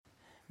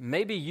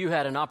Maybe you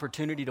had an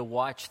opportunity to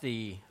watch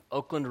the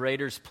Oakland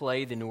Raiders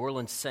play the New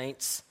Orleans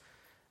Saints.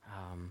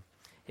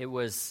 It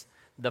was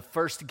the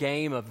first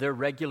game of their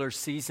regular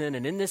season,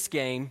 and in this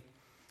game,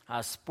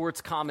 sports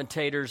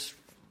commentators,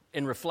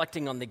 in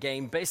reflecting on the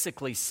game,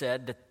 basically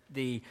said that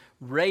the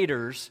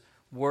Raiders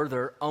were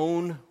their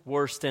own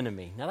worst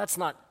enemy. Now, that's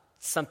not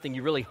something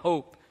you really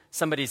hope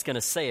somebody's going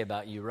to say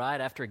about you,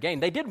 right, after a game.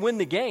 They did win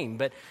the game,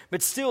 but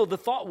still the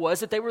thought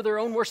was that they were their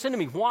own worst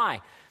enemy. Why?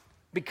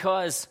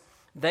 Because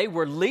they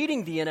were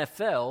leading the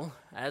NFL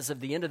as of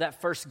the end of that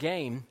first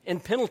game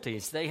in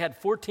penalties. They had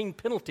 14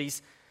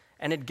 penalties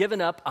and had given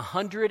up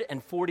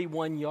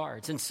 141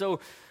 yards. And so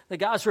the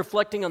guys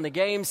reflecting on the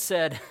game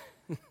said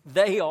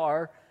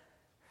they're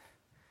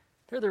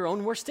their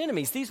own worst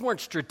enemies. These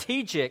weren't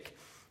strategic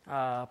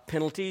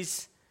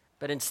penalties,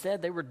 but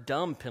instead they were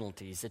dumb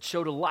penalties. It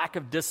showed a lack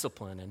of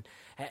discipline.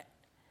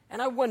 And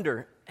I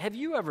wonder, have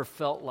you ever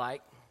felt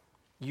like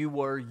you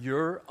were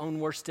your own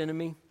worst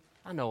enemy?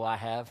 I know I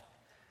have.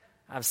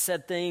 I've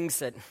said things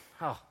that,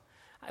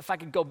 if I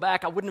could go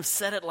back, I wouldn't have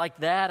said it like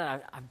that.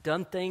 I've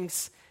done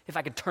things. If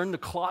I could turn the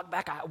clock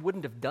back, I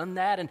wouldn't have done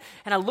that. And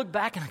I look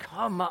back and I go,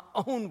 I'm my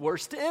own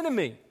worst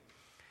enemy.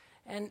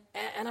 And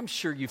I'm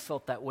sure you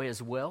felt that way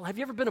as well. Have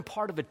you ever been a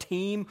part of a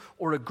team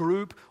or a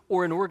group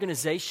or an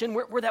organization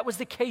where that was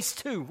the case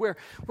too, where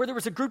there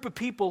was a group of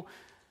people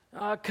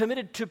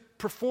committed to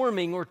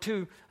performing or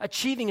to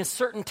achieving a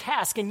certain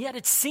task, and yet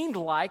it seemed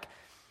like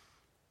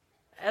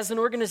as an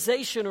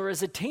organization or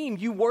as a team,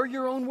 you were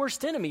your own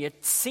worst enemy.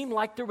 It seemed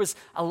like there was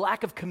a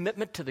lack of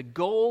commitment to the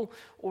goal,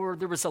 or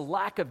there was a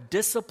lack of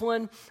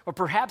discipline, or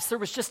perhaps there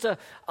was just a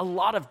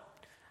lot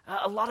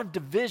of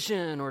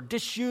division or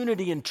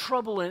disunity and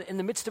trouble in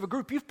the midst of a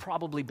group. You've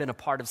probably been a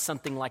part of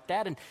something like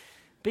that, and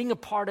being a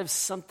part of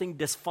something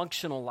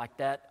dysfunctional like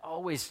that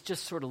always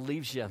just sort of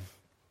leaves you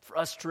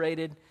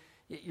frustrated.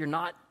 You're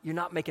not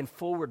making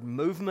forward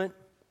movement.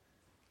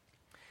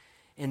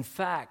 In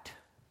fact,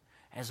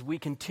 as we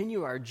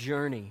continue our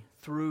journey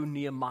through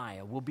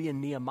Nehemiah, we'll be in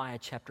Nehemiah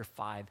chapter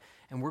 5,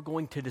 and we're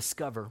going to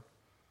discover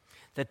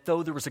that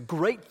though there was a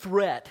great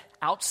threat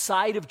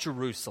outside of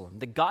Jerusalem,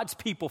 that God's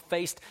people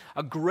faced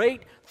a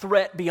great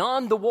threat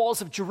beyond the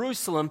walls of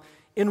Jerusalem,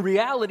 in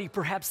reality,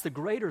 perhaps the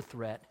greater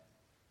threat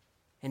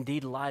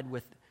indeed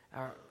the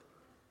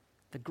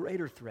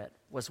greater threat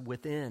was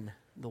within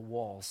the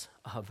walls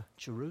of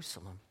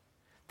Jerusalem.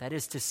 That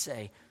is to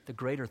say, the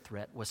greater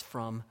threat was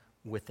from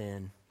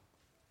within.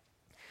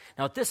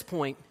 Now, at this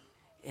point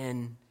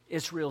in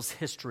Israel's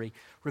history,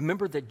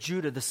 remember that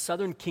Judah, the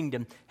southern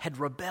kingdom, had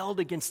rebelled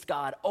against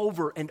God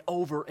over and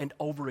over and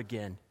over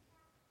again.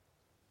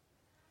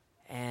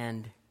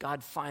 And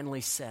God finally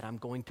said, I'm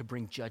going to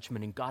bring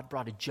judgment. And God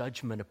brought a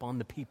judgment upon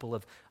the people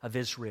of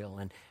Israel.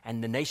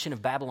 And the nation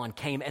of Babylon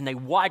came and they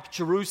wiped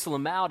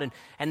Jerusalem out.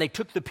 And they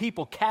took the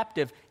people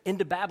captive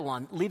into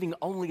Babylon, leaving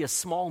only a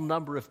small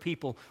number of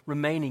people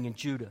remaining in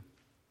Judah.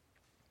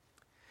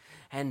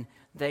 And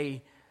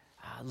they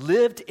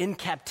lived in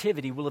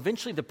captivity. Well,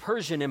 eventually the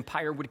Persian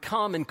Empire would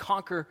come and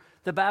conquer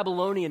the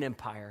Babylonian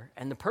Empire,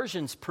 and the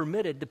Persians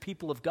permitted the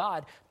people of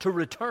God to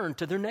return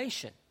to their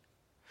nation.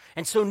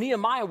 And so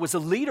Nehemiah was a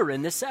leader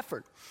in this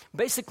effort.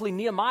 Basically,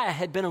 Nehemiah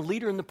had been a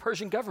leader in the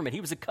Persian government.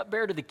 He was a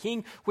cupbearer to the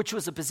king, which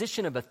was a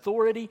position of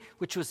authority,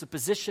 which was a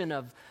position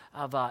of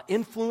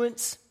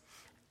influence.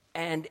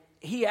 And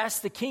he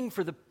asked the king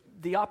for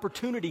the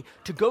opportunity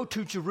to go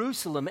to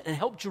Jerusalem and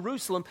help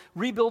Jerusalem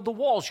rebuild the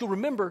walls. You'll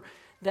remember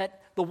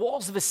that the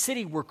walls of a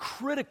city were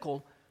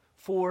critical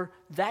for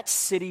that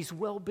city's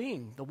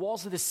well-being. The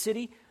walls of the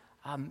city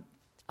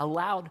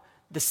allowed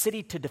the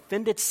city to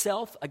defend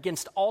itself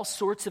against all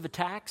sorts of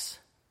attacks.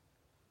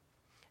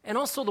 And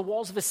also the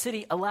walls of a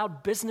city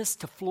allowed business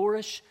to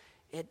flourish.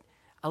 It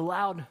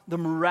allowed the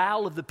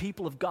morale of the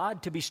people of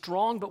God to be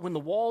strong. But when the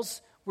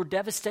walls were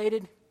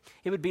devastated,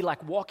 it would be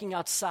like walking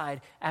outside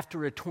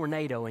after a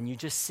tornado and you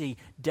just see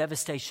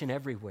devastation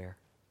everywhere.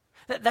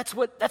 That's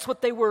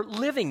what they were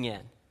living in.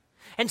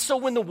 And so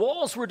when the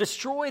walls were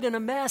destroyed in a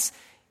mess,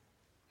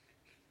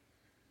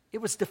 it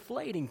was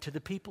deflating to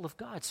the people of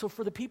God. So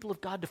for the people of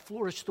God to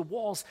flourish, the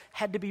walls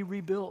had to be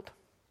rebuilt.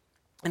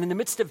 And in the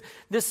midst of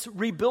this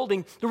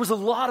rebuilding, there was a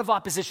lot of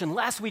opposition.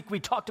 Last week we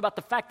talked about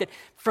the fact that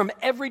from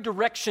every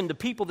direction, the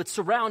people that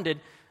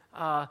surrounded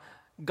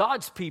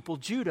God's people,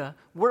 Judah,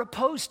 were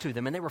opposed to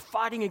them, and they were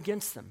fighting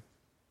against them.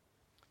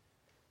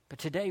 But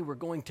today we're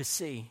going to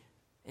see,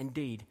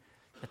 indeed,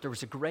 that there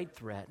was a great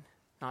threat,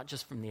 not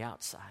just from the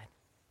outside,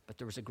 but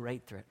there was a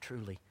great threat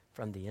truly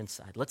from the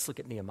inside. Let's look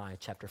at Nehemiah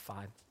chapter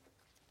 5.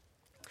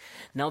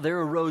 Now there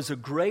arose a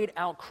great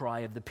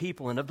outcry of the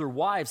people and of their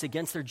wives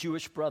against their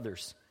Jewish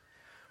brothers.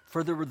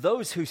 For there were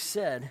those who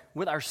said,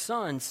 with our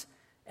sons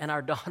and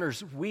our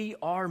daughters, we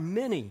are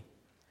many.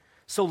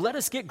 So let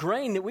us get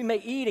grain that we may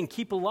eat and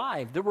keep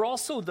alive. There were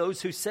also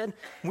those who said,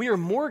 we are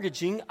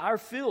mortgaging our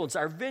fields,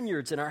 our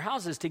vineyards, and our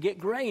houses to get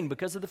grain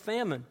because of the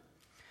famine.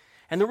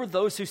 And there were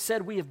those who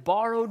said, we have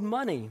borrowed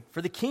money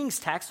for the king's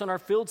tax on our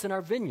fields and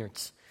our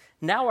vineyards.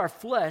 Now our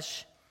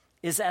flesh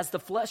is as the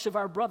flesh of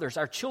our brothers.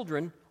 Our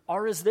children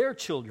are as their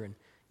children.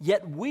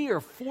 Yet we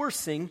are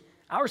forcing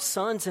our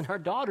sons and our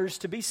daughters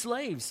to be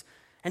slaves,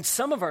 and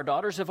some of our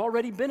daughters have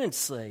already been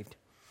enslaved.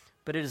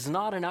 But it is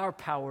not in our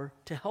power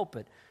to help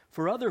it,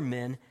 for other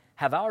men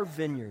have our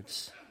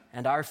vineyards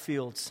and our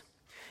fields."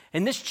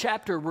 In this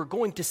chapter, we're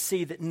going to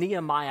see that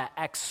Nehemiah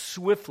acts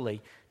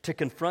swiftly to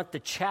confront the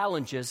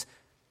challenges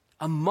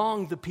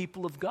among the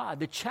people of God,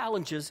 the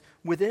challenges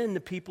within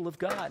the people of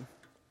God.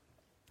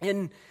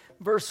 In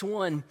verse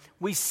 1,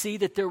 we see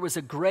that there was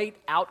a great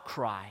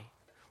outcry.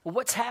 Well,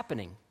 what's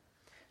happening?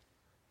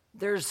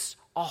 There's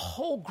a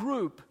whole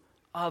group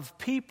of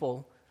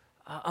people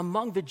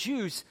among the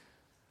Jews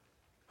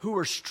who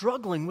are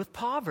struggling with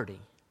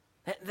poverty.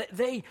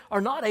 They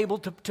are not able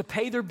to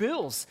pay their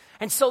bills.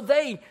 And so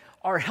they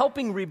are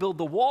helping rebuild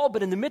the wall,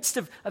 but in the midst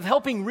of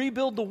helping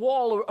rebuild the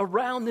wall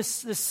around this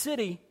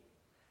city,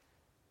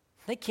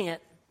 they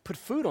can't put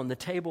food on the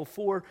table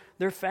for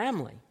their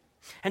family.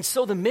 And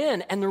so the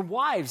men and their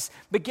wives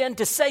began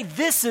to say,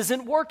 "This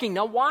isn't working."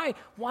 Now, why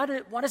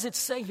does it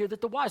say here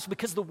that the wives?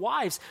 Because the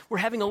wives were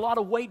having a lot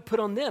of weight put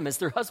on them. As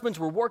their husbands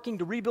were working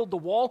to rebuild the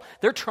wall,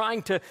 they're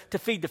trying to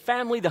feed the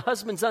family. The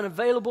husband's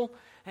unavailable.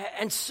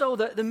 And so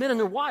the men and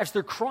their wives,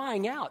 they're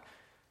crying out.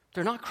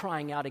 They're not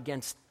crying out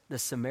against the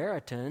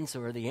Samaritans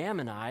or the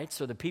Ammonites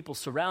or the people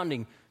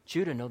surrounding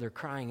Judah. No, they're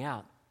crying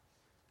out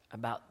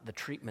about the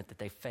treatment that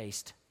they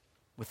faced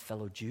with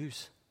fellow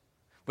Jews,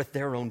 with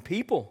their own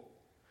people.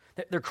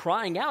 They're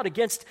crying out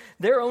against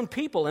their own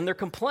people and their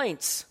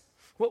complaints.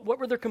 What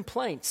were their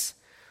complaints?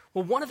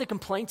 Well, one of the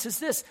complaints is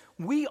this: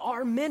 we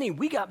are many.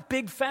 We got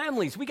big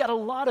families. We got a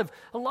lot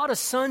of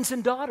sons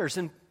and daughters,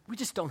 and we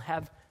just don't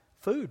have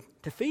food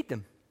to feed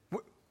them.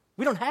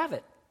 We don't have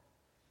it.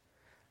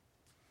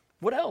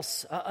 What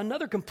else?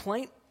 Another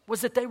complaint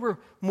was that they were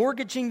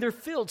mortgaging their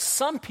fields.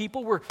 Some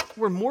people were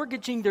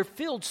mortgaging their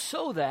fields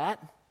so that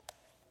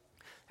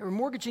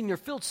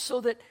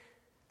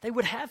they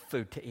would have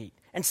food to eat.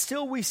 And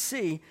still we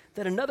see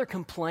that another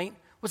complaint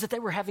was that they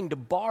were having to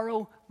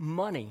borrow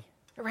money.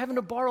 They were having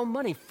to borrow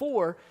money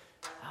for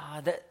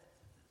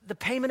the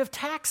payment of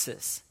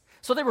taxes.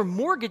 So they were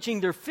mortgaging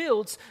their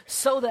fields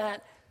so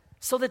that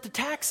the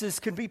taxes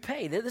could be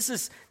paid. This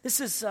is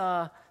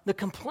the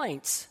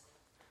complaints.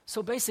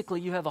 So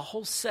basically you have a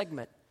whole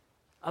segment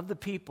of the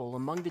people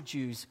among the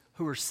Jews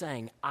who are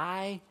saying,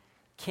 I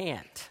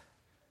can't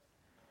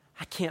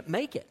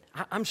make it.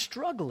 I'm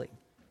struggling.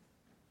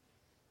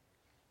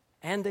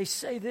 And they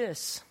say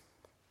this: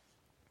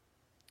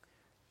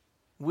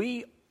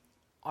 we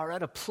are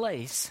at a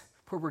place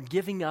where we're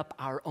giving up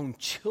our own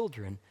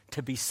children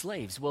to be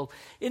slaves. Well,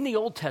 in the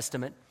Old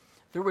Testament,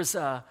 there was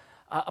a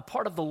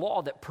part of the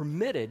law that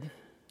permitted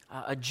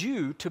a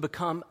Jew to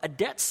become a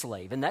debt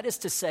slave. And that is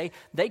to say,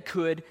 they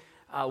could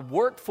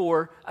work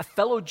for a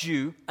fellow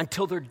Jew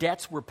until their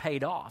debts were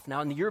paid off. Now,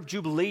 in the year of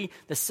Jubilee,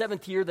 the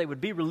 7th year, they would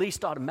be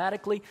released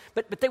automatically,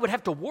 but they would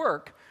have to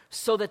work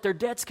so that their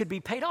debts could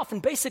be paid off.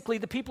 And basically,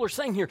 the people are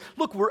saying here,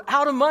 look, we're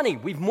out of money.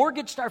 We've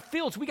mortgaged our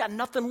fields. We got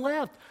nothing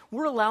left.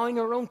 We're allowing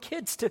our own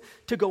kids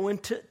to go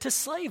into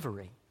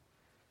slavery.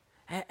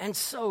 And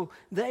so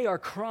they are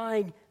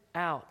crying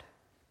out.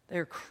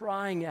 They're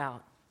crying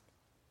out.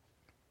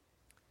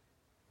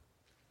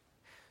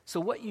 So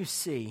what you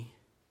see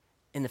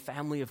in the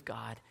family of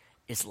God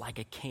is like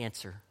a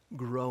cancer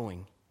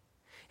growing.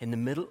 In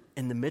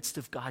the midst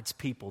of God's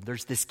people,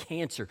 there's this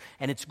cancer,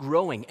 and it's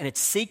growing, and it's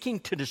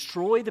seeking to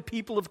destroy the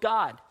people of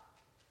God.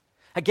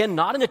 Again,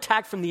 not an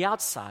attack from the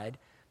outside,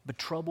 but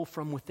trouble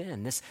from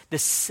within, this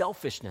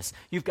selfishness.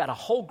 You've got a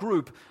whole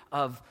group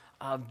of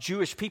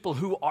Jewish people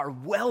who are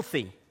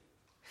wealthy,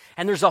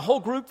 and there's a whole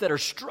group that are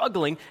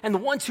struggling, and the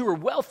ones who are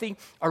wealthy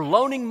are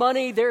loaning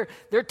money, they're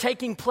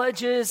taking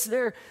pledges,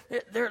 they're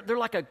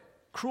like a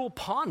cruel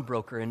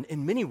pawnbroker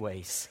in many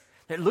ways.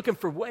 They're looking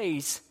for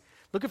ways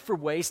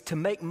to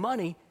make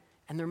money,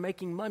 and they're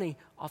making money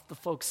off the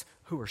folks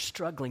who are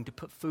struggling to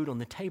put food on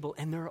the table,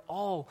 and they're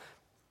all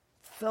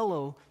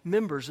fellow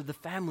members of the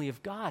family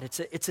of God. It's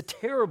a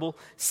terrible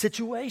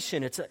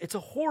situation. It's a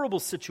horrible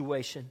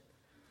situation.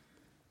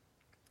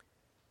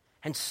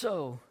 And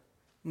so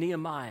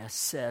Nehemiah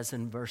says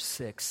in verse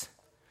 6,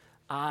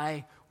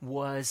 I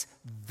was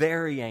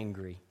very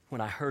angry when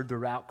I heard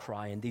their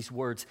outcry and these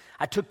words.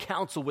 I took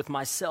counsel with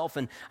myself,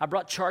 and I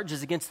brought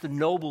charges against the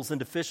nobles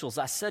and officials.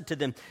 I said to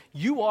them,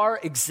 you are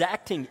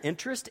exacting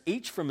interest,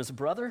 each from his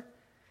brother.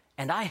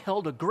 And I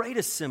held a great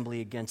assembly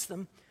against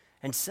them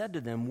and said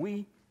to them,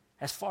 we,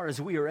 as far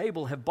as we are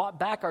able, have bought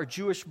back our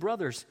Jewish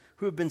brothers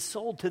who have been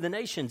sold to the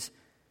nations.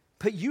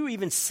 But you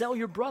even sell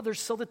your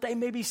brothers so that they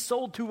may be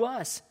sold to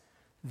us.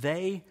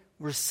 They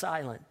were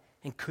silent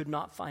and could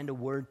not find a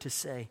word to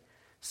say.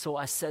 So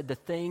I said, the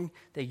thing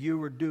that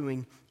you are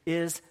doing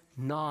is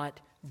not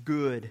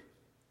good.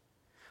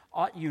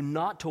 Ought you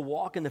not to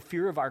walk in the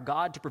fear of our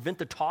God to prevent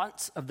the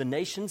taunts of the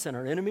nations and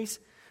our enemies?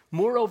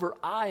 Moreover,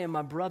 I and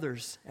my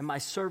brothers and my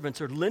servants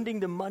are lending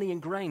them money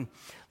and grain.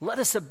 Let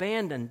us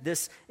abandon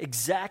this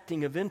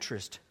exacting of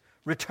interest.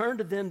 Return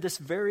to them this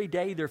very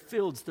day their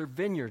fields, their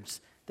vineyards,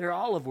 their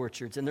olive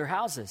orchards, and their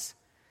houses.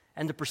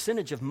 and the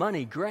percentage of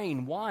money,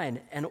 grain,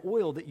 wine, and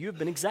oil that you have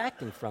been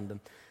exacting from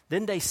them."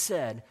 Then they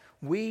said,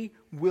 "We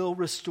will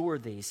restore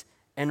these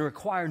and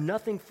require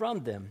nothing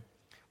from them.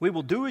 We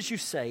will do as you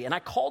say." And I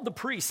called the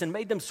priests and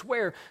made them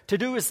swear to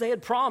do as they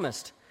had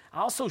promised. I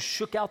also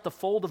shook out the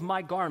fold of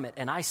my garment,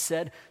 and I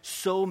said,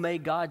 "So may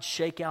God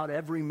shake out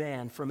every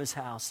man from his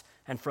house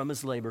and from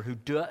his labor who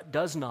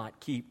does not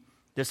keep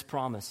this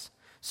promise.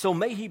 So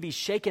may he be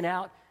shaken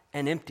out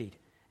and emptied."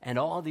 And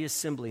all the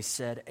assembly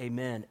said,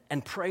 "Amen,"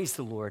 and praised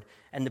the Lord.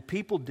 And the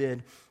people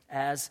did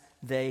as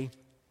they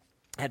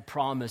had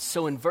promised.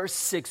 So in verse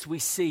 6, we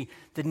see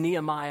that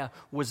Nehemiah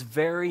was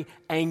very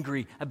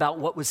angry about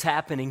what was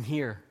happening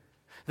here.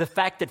 The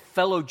fact that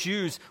fellow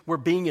Jews were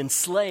being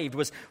enslaved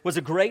was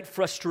a great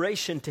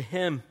frustration to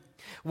him.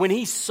 When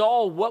he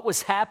saw what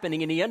was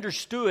happening and he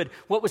understood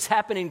what was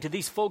happening to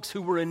these folks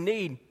who were in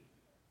need,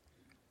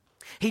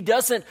 he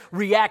doesn't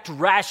react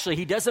rashly.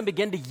 He doesn't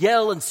begin to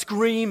yell and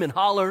scream and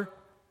holler.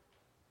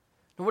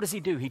 And what does he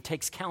do? He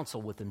takes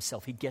counsel with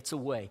himself. He gets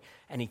away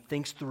and he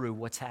thinks through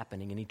what's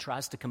happening and he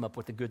tries to come up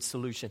with a good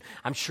solution.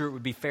 I'm sure it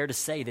would be fair to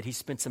say that he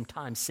spent some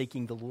time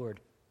seeking the Lord.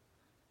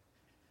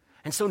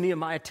 And so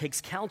Nehemiah takes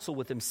counsel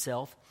with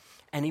himself,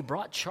 and he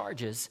brought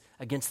charges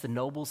against the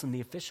nobles and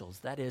the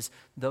officials. That is,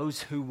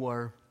 those who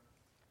were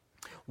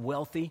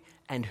wealthy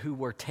and who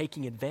were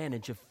taking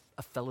advantage of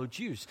fellow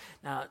Jews.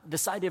 Now,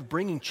 this idea of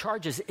bringing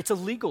charges, it's a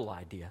legal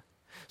idea.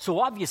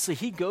 So obviously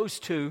he goes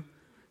to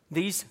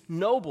these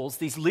nobles,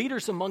 these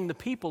leaders among the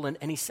people, and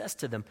he says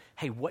to them,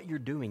 "Hey, what you're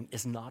doing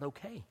is not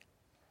okay.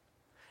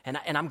 And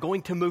I'm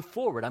going to move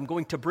forward. I'm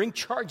going to bring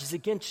charges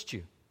against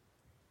you."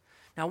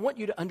 Now, I want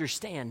you to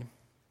understand,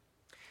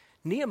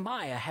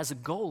 Nehemiah has a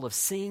goal of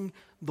seeing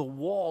the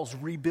walls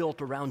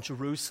rebuilt around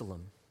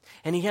Jerusalem.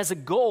 And he has a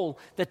goal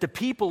that the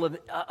people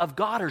of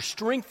God are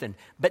strengthened.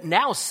 But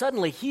now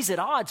suddenly he's at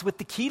odds with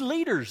the key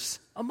leaders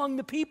among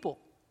the people.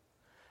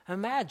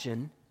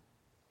 Imagine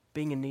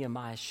being in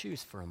Nehemiah's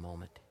shoes for a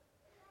moment.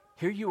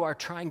 Here you are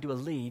trying to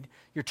lead.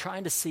 You're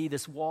trying to see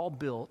this wall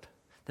built,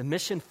 the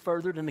mission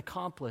furthered and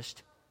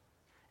accomplished.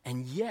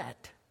 And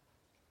yet,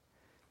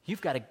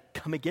 you've got to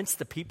come against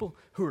the people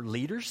who are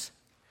leaders.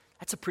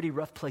 That's a pretty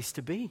rough place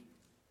to be.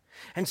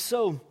 And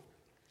so,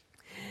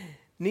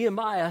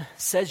 Nehemiah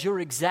says you're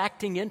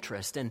exacting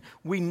interest. And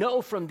we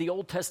know from the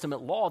Old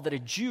Testament law that a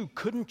Jew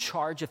couldn't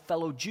charge a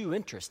fellow Jew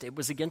interest. It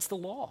was against the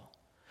law.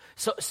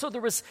 So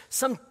there was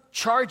some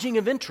charging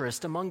of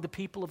interest among the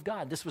people of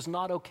God. This was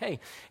not okay.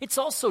 It's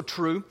also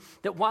true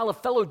that while a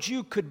fellow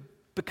Jew could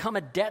become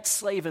a debt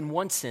slave in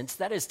one sense,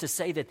 that is to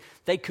say that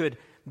they could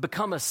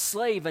become a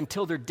slave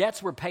until their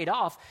debts were paid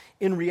off,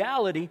 in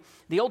reality,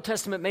 the Old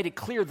Testament made it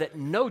clear that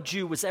no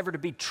Jew was ever to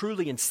be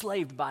truly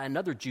enslaved by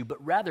another Jew,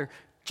 but rather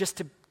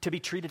just to be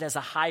treated as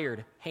a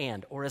hired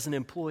hand or as an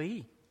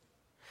employee.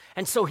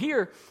 And so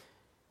here,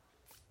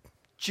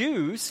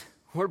 Jews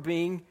were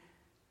being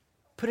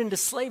put into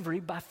slavery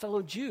by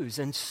fellow Jews.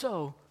 And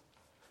so,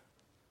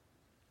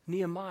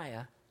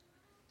 Nehemiah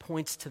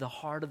points to the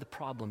heart of the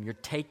problem. You're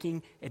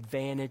taking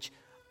advantage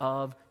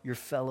of your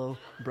fellow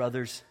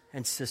brothers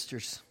and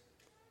sisters.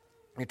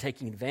 You're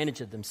taking advantage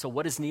of them. So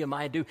what does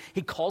Nehemiah do?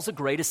 He calls a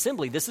great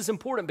assembly. This is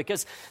important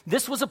because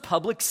this was a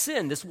public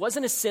sin. This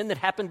wasn't a sin that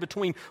happened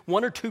between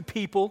one or two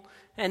people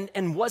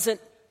and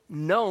wasn't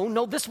known.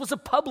 No, this was a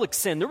public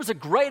sin. There was a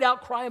great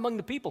outcry among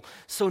the people.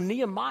 So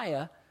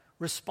Nehemiah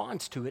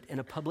responds to it in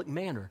a public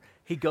manner.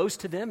 He goes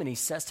to them and he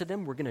says to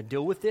them, "We're going to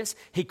deal with this."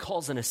 He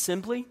calls an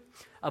assembly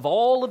of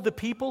all of the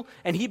people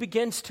and he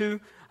begins to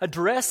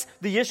address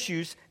the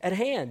issues at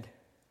hand.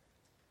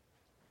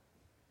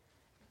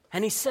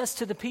 And he says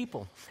to the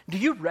people, "Do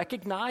you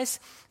recognize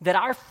that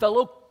our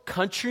fellow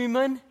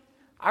countrymen,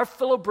 our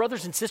fellow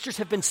brothers and sisters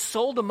have been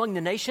sold among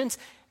the nations,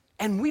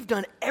 and we've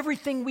done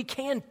everything we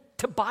can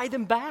to buy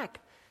them back,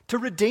 to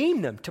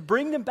redeem them, to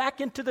bring them back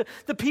into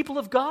the people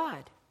of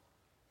God?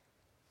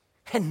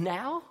 And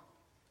now,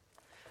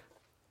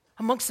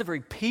 amongst the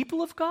very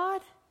people of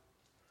God,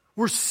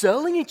 we're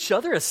selling each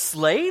other as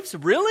slaves?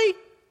 Really?"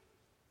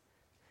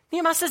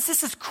 Nehemiah says,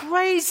 "This is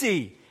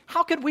crazy.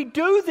 How could we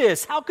do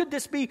this? How could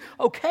this be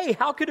okay?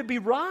 How could it be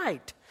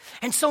right?"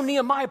 And so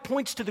Nehemiah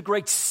points to the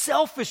great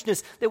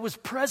selfishness that was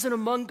present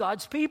among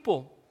God's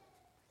people.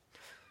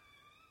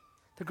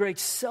 The great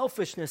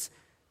selfishness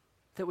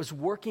that was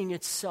working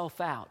itself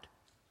out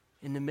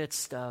in the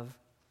midst of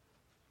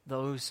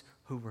those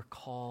who were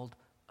called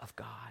of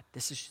God.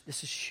 This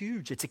is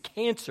huge. It's a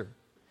cancer.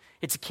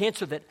 It's a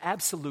cancer that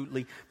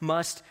absolutely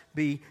must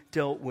be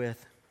dealt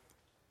with.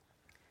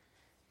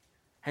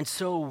 And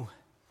so,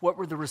 what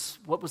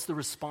was the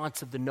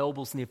response of the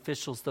nobles and the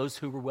officials, those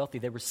who were wealthy?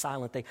 They were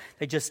silent.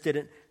 They just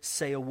didn't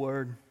say a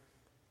word.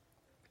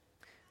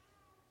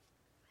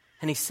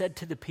 And he said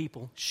to the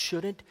people,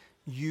 "Shouldn't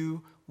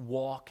you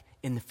walk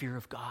in the fear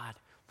of God?"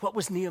 What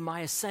was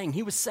Nehemiah saying?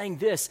 He was saying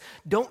this: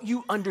 don't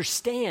you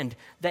understand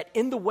that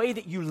in the way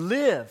that you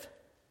live,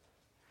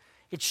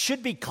 it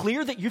should be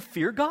clear that you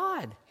fear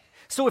God?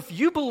 So if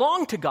you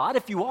belong to God,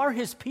 if you are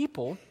his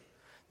people,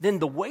 then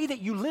the way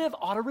that you live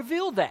ought to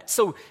reveal that.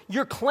 So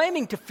you're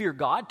claiming to fear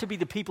God, to be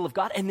the people of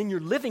God, and then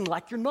you're living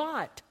like you're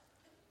not.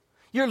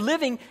 You're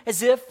living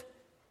as if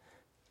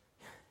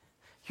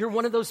you're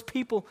one of those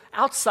people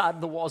outside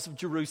the walls of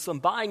Jerusalem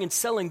buying and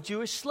selling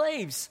Jewish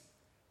slaves.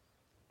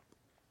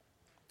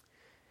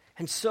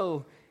 And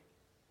so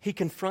he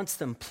confronts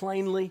them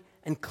plainly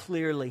and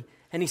clearly,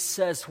 and he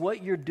says,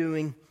 what you're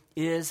doing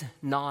is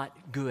not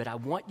good. I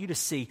want you to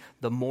see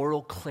the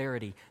moral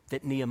clarity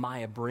that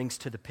Nehemiah brings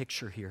to the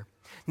picture here.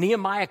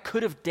 Nehemiah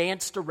could have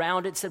danced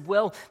around it and said,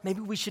 well,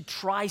 maybe we should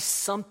try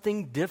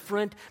something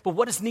different. But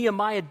what does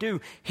Nehemiah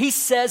do? He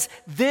says,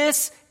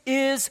 this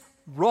is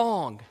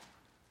wrong.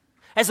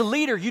 As a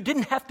leader, you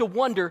didn't have to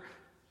wonder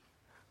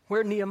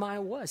where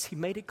Nehemiah was. He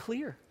made it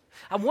clear.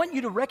 I want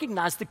you to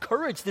recognize the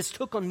courage this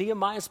took on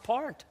Nehemiah's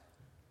part.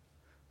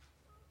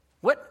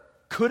 What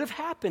could have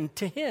happened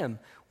to him?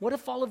 What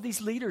if all of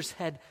these leaders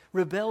had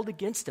rebelled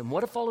against him?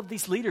 What if all of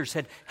these leaders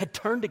had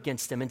turned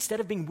against him instead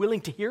of being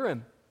willing to hear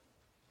him?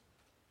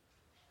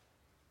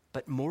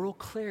 But moral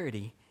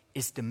clarity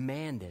is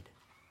demanded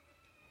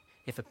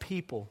if a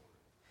people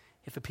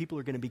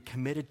are going to be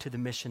committed to the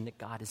mission that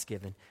God has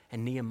given.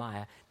 And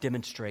Nehemiah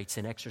demonstrates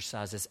and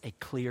exercises a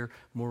clear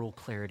moral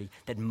clarity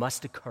that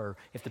must occur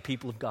if the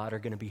people of God are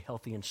going to be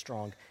healthy and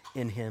strong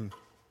in him.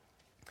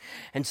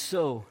 And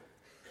so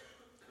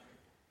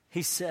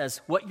he says,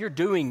 what you're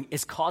doing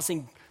is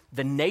causing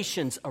the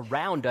nations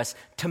around us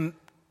to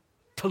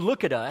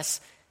look at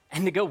us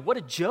and to go, what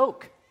a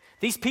joke.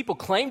 These people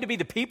claim to be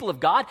the people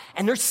of God,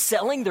 and they're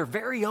selling their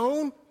very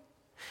own.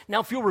 Now,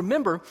 if you'll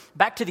remember,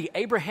 back to the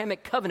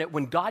Abrahamic covenant,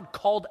 when God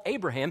called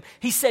Abraham,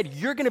 he said,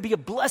 you're going to be a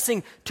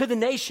blessing to the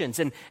nations.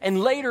 And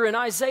later in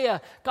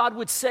Isaiah, God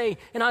would say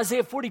in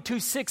Isaiah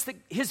 42:6 that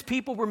his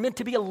people were meant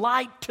to be a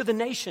light to the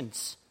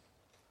nations.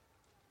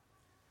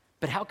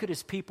 But how could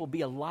his people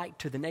be a light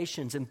to the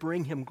nations and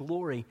bring him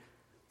glory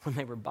when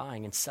they were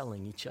buying and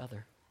selling each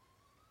other?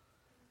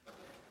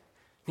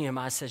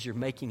 Nehemiah says, you're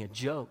making a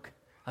joke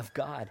of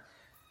God.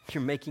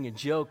 You're making a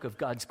joke of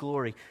God's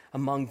glory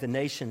among the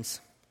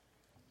nations.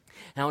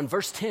 Now in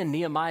verse 10,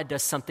 Nehemiah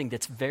does something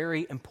that's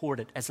very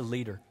important as a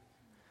leader.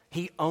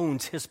 He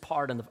owns his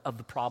part of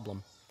the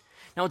problem.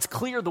 Now it's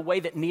clear the way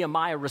that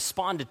Nehemiah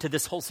responded to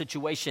this whole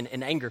situation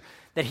in anger,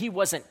 that he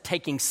wasn't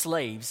taking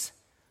slaves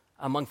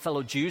among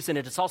fellow Jews, and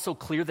it's also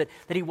clear that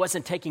he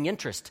wasn't taking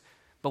interest.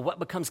 But what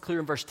becomes clear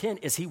in verse 10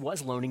 is he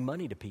was loaning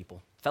money to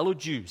people, fellow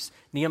Jews.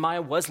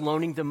 Nehemiah was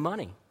loaning them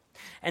money.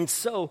 And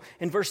so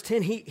in verse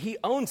 10, he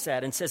owns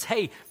that and says,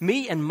 hey,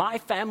 me and my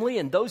family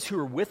and those who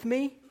are with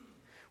me,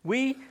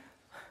 we've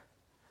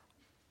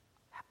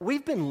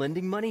been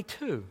lending money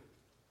too,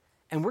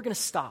 and we're going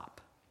to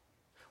stop.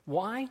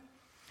 Why?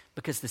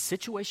 Because the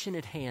situation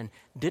at hand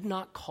did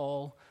not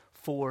call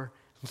for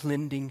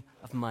lending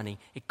of money.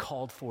 It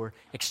called for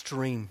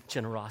extreme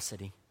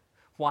generosity.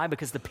 Why?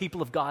 Because the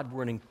people of God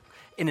were in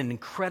an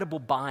incredible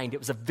bind. It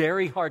was a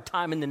very hard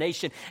time in the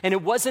nation, and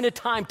it wasn't a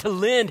time to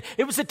lend.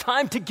 It was a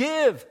time to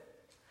give.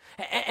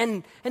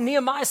 And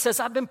Nehemiah says,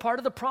 I've been part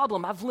of the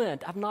problem. I've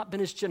lent. I've not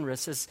been as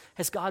generous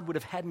as God would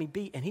have had me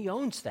be, and he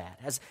owns that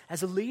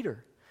as a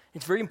leader.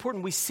 It's very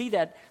important we see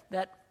that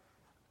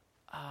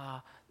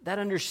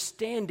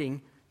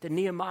understanding that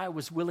Nehemiah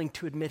was willing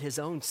to admit his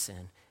own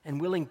sin and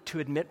willing to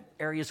admit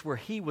areas where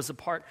he was a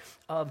part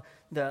of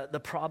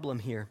the problem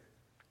here.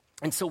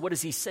 And so what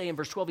does he say in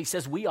verse 12? He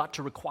says, we ought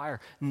to require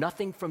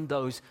nothing from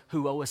those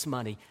who owe us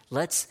money.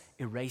 Let's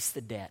erase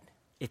the debt.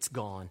 It's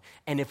gone.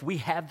 And if we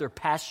have their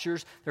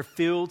pastures, their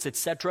fields,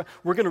 etc.,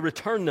 we're going to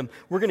return them.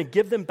 We're going to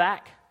give them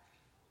back.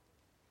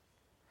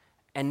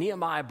 And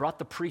Nehemiah brought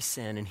the priests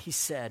in, and he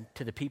said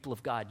to the people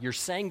of God, you're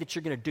saying that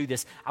you're going to do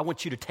this. I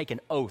want you to take an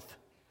oath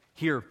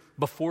here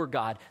before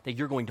God that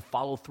you're going to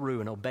follow through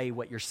and obey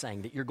what you're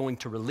saying, that you're going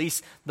to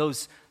release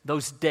those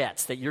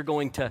debts, that you're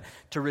going to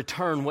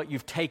return what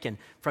you've taken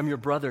from your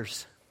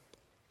brothers.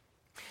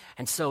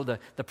 And so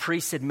the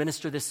priests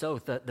administer this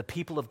oath. The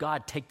people of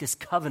God take this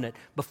covenant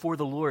before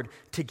the Lord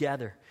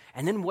together.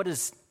 And then what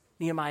does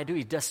Nehemiah do?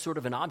 He does sort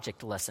of an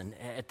object lesson.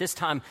 At this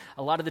time,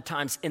 a lot of the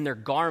times in their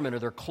garment or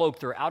their cloak,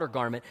 their outer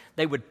garment,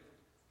 they would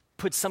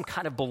put some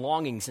kind of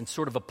belongings in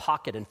sort of a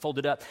pocket and fold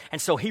it up. And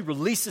so he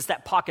releases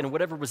that pocket, and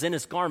whatever was in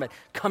his garment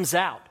comes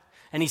out.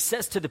 And he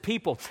says to the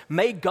people,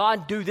 may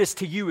God do this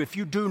to you if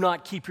you do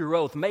not keep your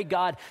oath. May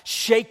God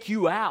shake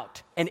you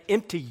out and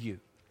empty you.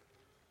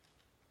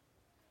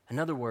 In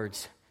other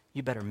words,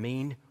 you better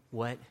mean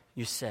what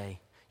you say.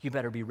 You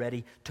better be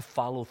ready to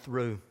follow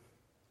through.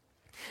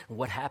 And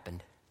what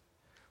happened?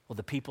 Well,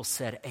 the people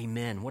said,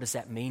 amen. What does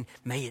that mean?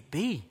 May it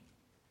be.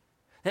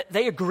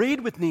 They agreed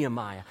with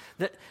Nehemiah.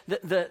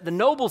 The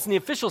nobles and the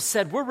officials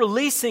said, we're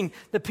releasing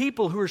the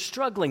people who are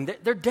struggling.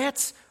 Their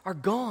debts are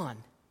gone.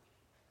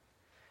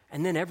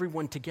 And then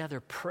everyone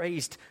together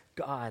praised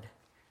God,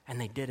 and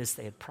they did as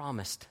they had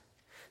promised.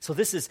 So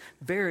this is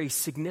very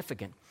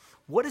significant.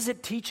 What does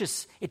it teach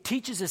us? It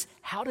teaches us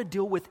how to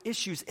deal with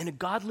issues in a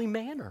godly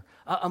manner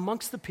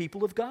amongst the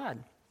people of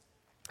God.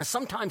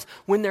 Sometimes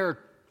when there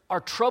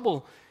are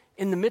trouble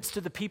in the midst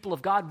of the people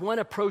of God, one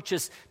approach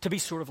is to be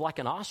sort of like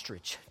an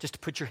ostrich, just to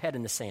put your head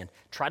in the sand.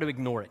 Try to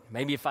ignore it.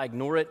 Maybe if I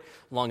ignore it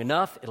long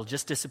enough, it'll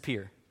just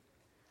disappear.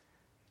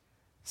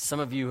 Some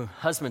of you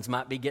husbands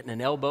might be getting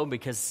an elbow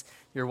because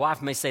your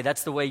wife may say,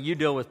 that's the way you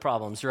deal with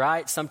problems,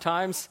 right?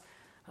 Sometimes,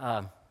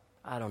 I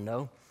don't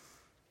know.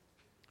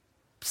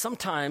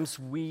 Sometimes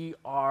we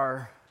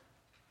are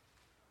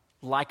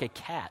like a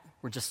cat.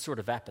 We're just sort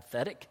of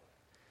apathetic.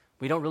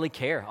 We don't really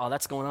care. Oh,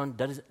 that's going on.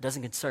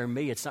 Doesn't concern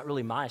me. It's not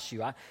really my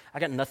issue. I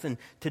got nothing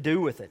to do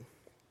with it.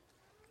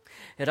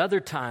 At other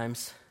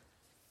times,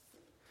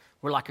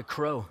 we're like a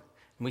crow,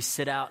 and we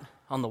sit out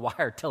on the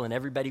wire telling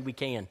everybody we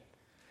can.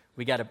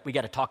 We got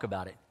to talk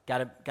about it.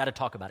 Got to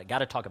talk about it. Got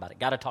to talk about it.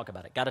 Got to talk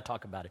about it. Got to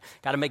talk about it.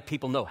 Got to make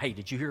people know, hey,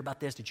 did you hear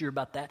about this? Did you hear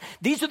about that?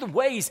 These are the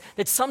ways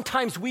that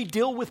sometimes we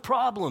deal with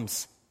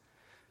problems.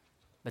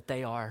 But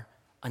they are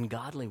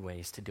ungodly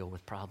ways to deal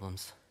with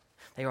problems.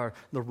 They are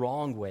the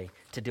wrong way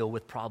to deal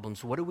with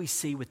problems. What do we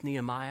see with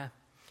Nehemiah?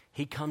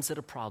 He comes at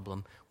a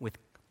problem with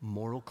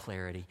moral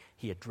clarity.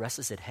 He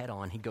addresses it head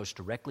on. He goes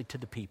directly to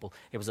the people.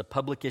 It was a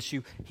public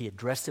issue. He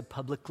addressed it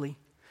publicly.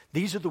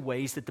 These are the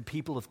ways that the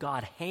people of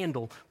God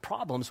handle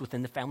problems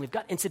within the family of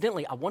God.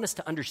 Incidentally, I want us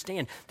to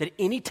understand that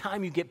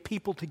anytime you get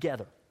people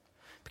together,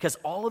 because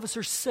all of us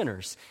are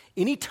sinners,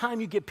 anytime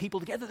you get people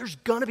together, there's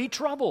going to be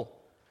trouble.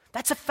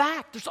 That's a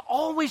fact. There's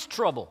always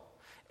trouble.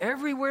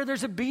 Everywhere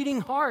there's a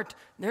beating heart,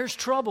 there's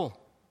trouble.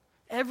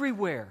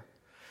 Everywhere.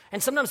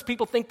 And sometimes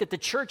people think that the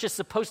church is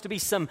supposed to be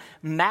some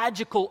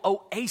magical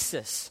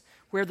oasis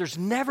where there's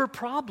never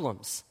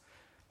problems.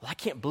 Well, I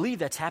can't believe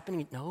that's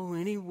happening. No,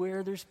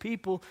 anywhere there's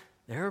people,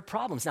 there are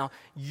problems. Now,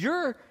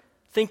 you're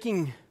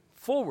thinking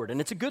forward, and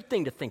it's a good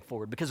thing to think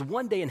forward, because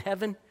one day in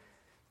heaven,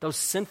 those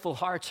sinful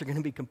hearts are going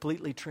to be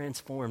completely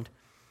transformed.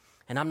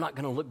 And I'm not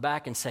going to look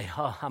back and say,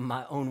 oh, I'm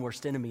my own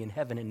worst enemy in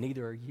heaven, and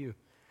neither are you.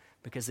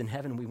 Because in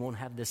heaven, we won't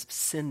have this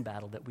sin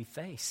battle that we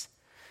face.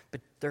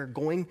 But there are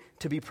going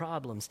to be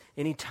problems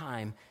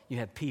anytime you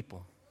have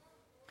people.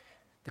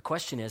 The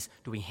question is,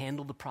 do we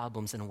handle the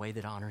problems in a way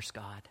that honors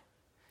God?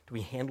 Do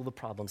we handle the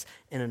problems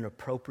in an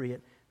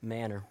appropriate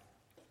manner?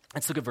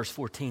 Let's look at verse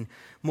 14.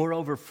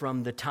 Moreover,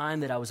 from the time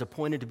that I was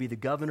appointed to be the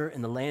governor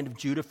in the land of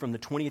Judah, from the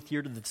 20th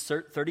year to the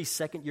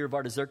 32nd year of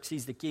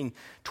Artaxerxes the king,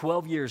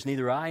 12 years,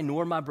 neither I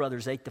nor my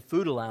brothers ate the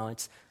food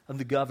allowance of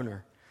the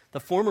governor. The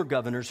former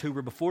governors who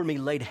were before me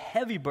laid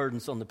heavy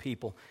burdens on the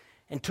people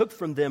and took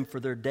from them for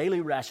their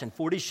daily ration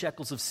 40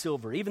 shekels of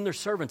silver. Even their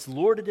servants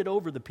lorded it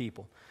over the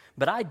people.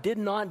 But I did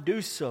not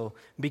do so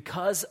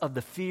because of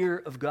the fear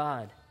of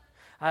God.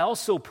 I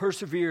also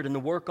persevered in the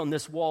work on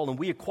this wall, and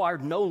we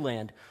acquired no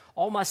land.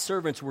 All my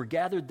servants were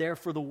gathered there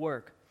for the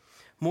work.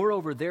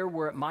 Moreover, there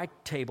were at my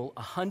table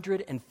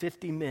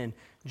 150 men,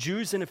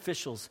 Jews and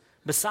officials,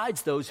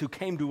 besides those who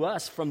came to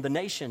us from the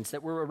nations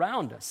that were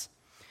around us.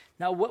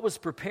 Now, what was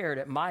prepared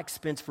at my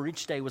expense for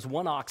each day was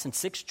 1 ox and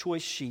 6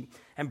 choice sheep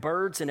and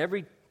birds, and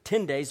every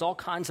 10 days all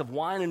kinds of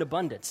wine in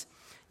abundance.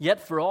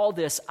 Yet for all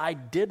this, I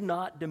did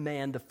not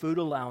demand the food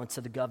allowance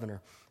of the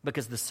governor,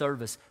 because the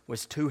service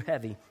was too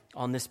heavy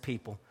on this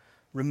people.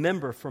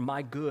 Remember for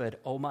my good,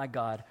 O my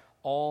God,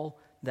 all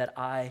that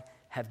I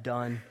have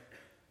done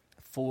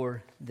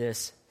for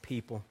this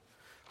people.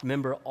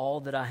 Remember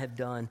all that I have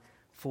done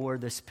for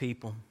this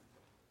people.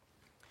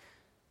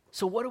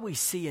 So what do we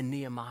see in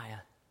Nehemiah?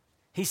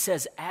 He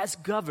says, as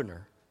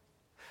governor,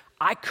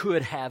 I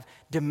could have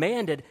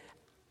demanded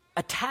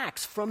a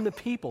tax from the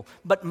people,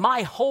 but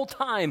my whole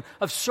time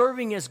of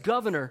serving as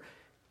governor,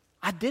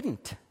 I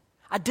didn't.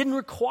 I didn't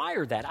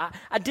require that.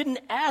 I didn't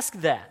ask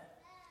that.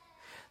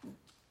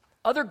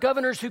 Other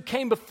governors who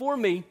came before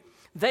me,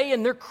 they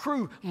and their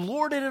crew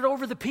lorded it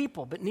over the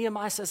people, but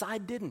Nehemiah says, I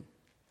didn't.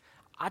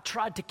 I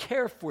tried to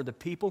care for the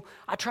people.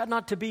 I tried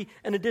not to be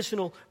an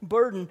additional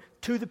burden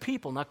to the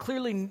people. Now,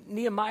 clearly,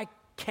 Nehemiah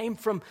came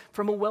from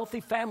a wealthy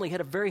family,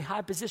 had a very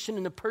high position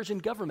in the Persian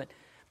government,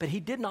 but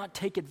he did not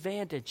take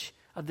advantage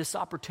of this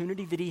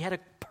opportunity that he had a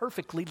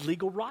perfectly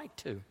legal right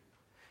to.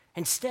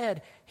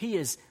 Instead, he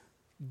is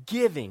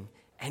giving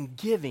and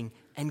giving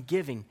and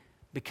giving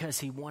because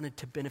he wanted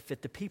to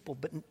benefit the people.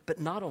 But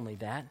not only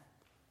that,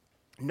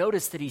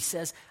 notice that he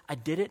says, I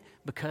did it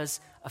because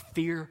of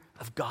fear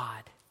of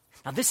God.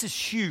 Now, this is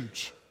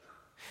huge.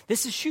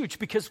 This is huge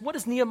because what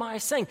is Nehemiah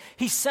saying?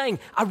 He's saying,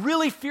 I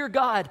really fear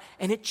God,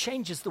 and it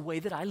changes the way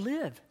that I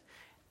live.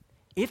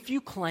 If you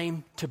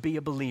claim to be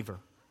a believer,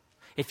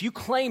 if you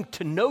claim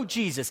to know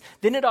Jesus,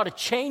 then it ought to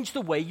change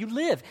the way you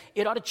live.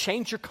 It ought to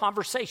change your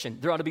conversation.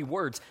 There ought to be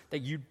words that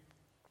you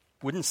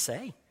wouldn't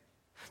say.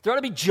 There ought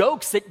to be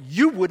jokes that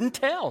you wouldn't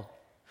tell.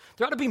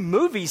 There ought to be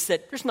movies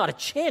that there's not a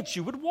chance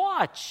you would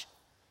watch.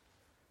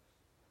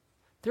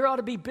 There ought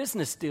to be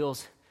business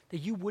deals that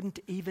you wouldn't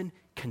even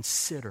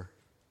consider.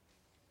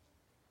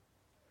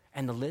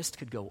 And the list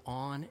could go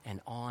on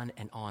and on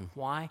and on.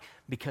 Why?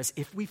 Because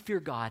if we fear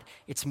God,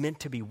 it's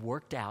meant to be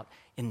worked out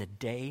in the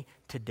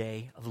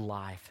day-to-day of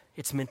life.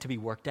 It's meant to be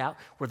worked out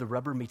where the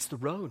rubber meets the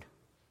road.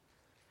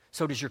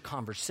 So does your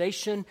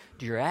conversation,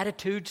 do your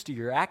attitudes, do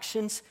your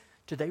actions,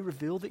 do they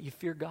reveal that you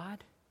fear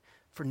God?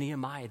 For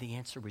Nehemiah, the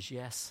answer was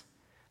yes.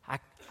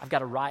 I've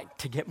got a right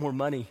to get more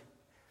money,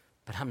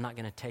 but I'm not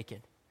going to take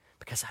it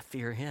because I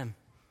fear him,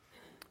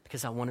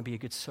 because I want to be a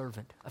good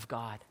servant of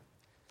God.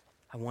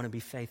 I want to be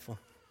faithful.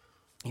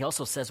 He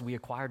also says we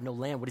acquired no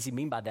land. What does he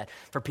mean by that?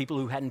 For people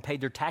who hadn't paid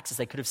their taxes,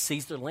 they could have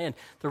seized their land.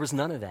 There was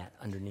none of that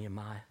under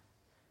Nehemiah.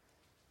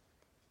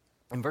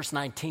 In verse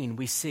 19,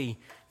 we see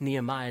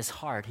Nehemiah's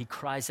heart. He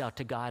cries out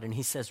to God and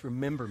he says,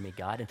 remember me,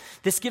 God. And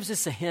this gives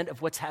us a hint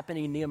of what's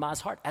happening in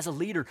Nehemiah's heart. As a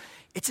leader,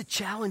 it's a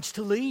challenge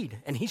to lead,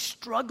 and he's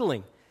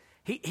struggling.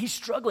 He's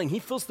struggling. He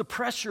feels the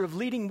pressure of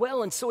leading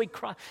well, and so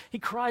he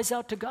cries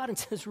out to God and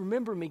says,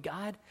 remember me,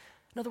 God.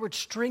 In other words,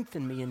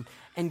 strengthen me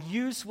and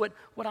use what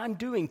I'm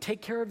doing.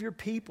 Take care of your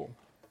people.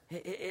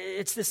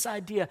 It's this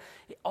idea.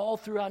 All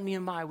throughout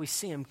Nehemiah, we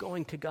see him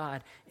going to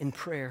God in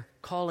prayer,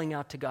 calling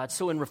out to God.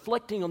 So in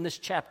reflecting on this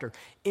chapter,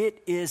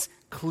 it is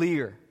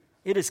clear.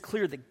 It is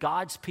clear that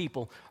God's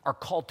people are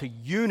called to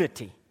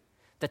unity,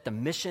 that the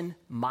mission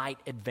might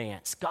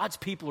advance. God's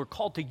people are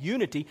called to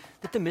unity,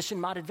 that the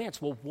mission might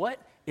advance. Well, what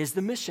is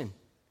the mission?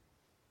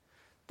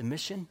 The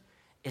mission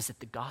is that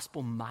the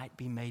gospel might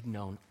be made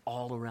known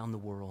all around the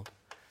world,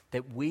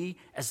 that we,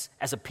 as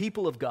a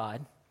people of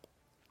God,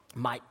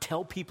 might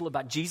tell people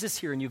about Jesus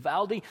here in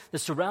Uvalde, the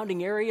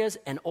surrounding areas,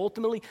 and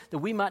ultimately that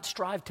we might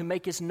strive to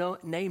make his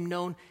name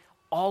known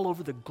all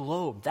over the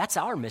globe. That's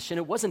our mission.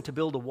 It wasn't to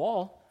build a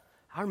wall.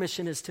 Our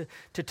mission is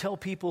to tell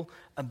people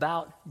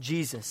about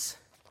Jesus.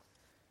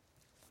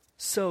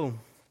 So,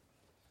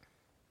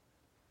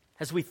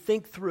 as we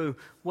think through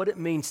what it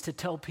means to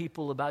tell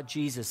people about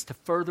Jesus, to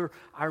further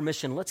our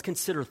mission, let's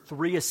consider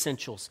 3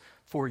 essentials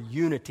for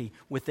unity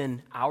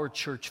within our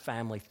church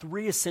family.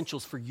 3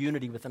 essentials for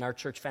unity within our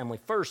church family.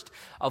 First,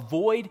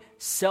 avoid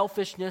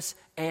selfishness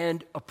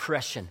and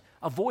oppression.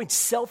 Avoid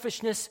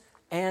selfishness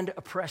and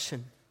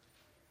oppression.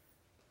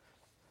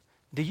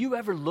 Do you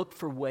ever look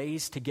for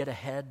ways to get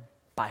ahead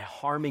by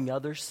harming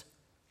others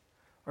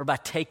or by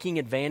taking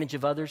advantage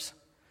of others?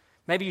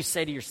 Maybe you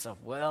say to yourself,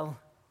 well,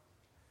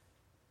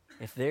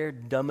 if they're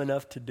dumb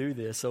enough to do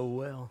this, oh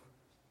well.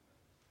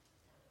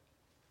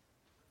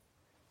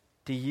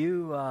 Do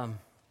you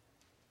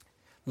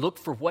look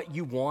for what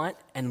you want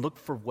and look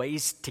for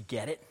ways to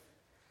get it,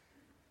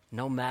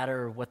 no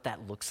matter what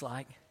that looks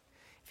like?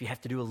 If you have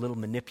to do a little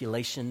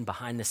manipulation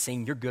behind the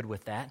scene, you're good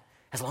with that.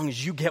 As long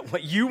as you get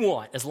what you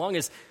want, as long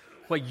as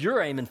what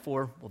you're aiming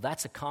for, well,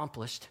 that's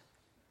accomplished.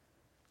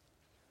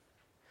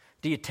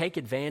 Do you take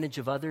advantage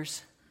of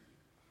others?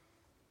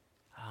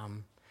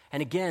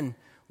 And again,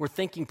 we're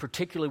thinking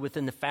particularly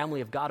within the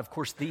family of God. Of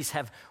course, these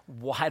have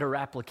wider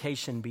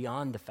application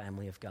beyond the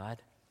family of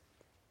God.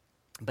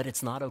 But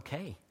it's not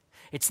okay.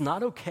 It's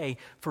not okay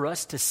for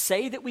us to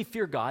say that we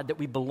fear God, that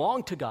we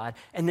belong to God,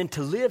 and then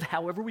to live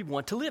however we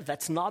want to live.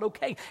 That's not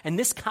okay. And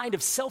this kind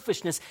of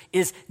selfishness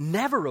is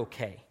never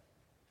okay.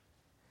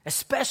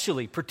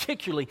 Especially,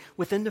 particularly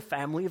within the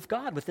family of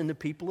God, within the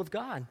people of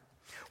God.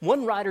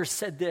 One writer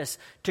said this: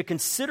 to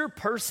consider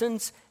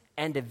persons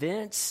and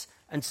events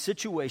and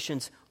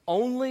situations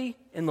only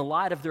in the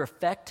light of their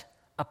effect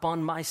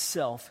upon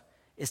myself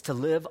is to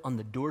live on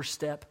the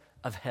doorstep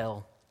of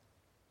hell.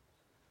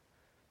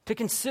 To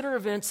consider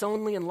events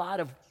only in light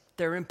of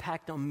their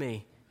impact on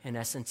me, in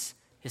essence,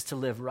 is to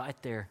live right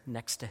there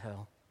next to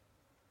hell.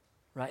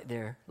 Right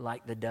there,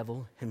 like the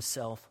devil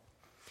himself.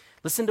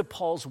 Listen to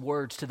Paul's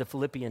words to the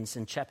Philippians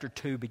in chapter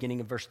 2, beginning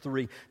in verse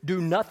 3. Do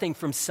nothing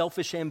from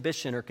selfish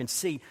ambition or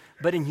conceit,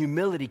 but in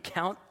humility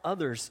count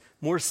others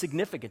more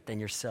significant than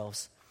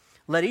yourselves.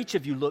 Let each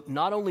of you look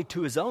not only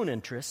to his own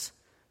interests,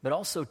 but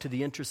also to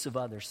the interests of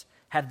others.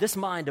 Have this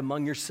mind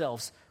among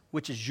yourselves,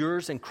 which is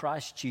yours in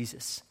Christ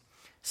Jesus.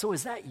 So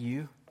is that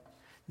you?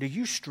 Do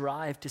you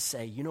strive to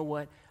say, you know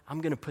what,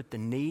 I'm going to put the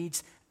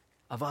needs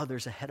of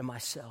others ahead of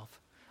myself.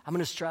 I'm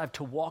going to strive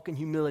to walk in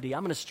humility.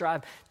 I'm going to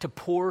strive to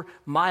pour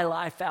my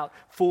life out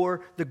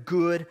for the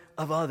good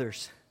of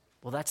others.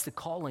 Well, that's the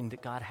calling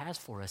that God has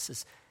for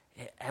us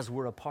as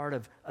we're a part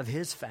of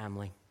his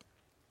family.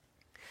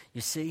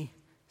 You see,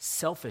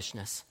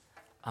 selfishness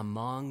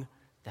among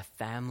the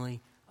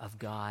family of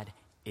God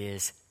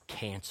is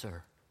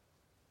cancer.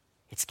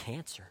 It's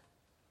cancer.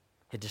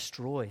 It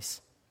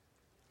destroys.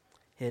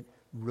 It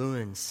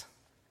ruins.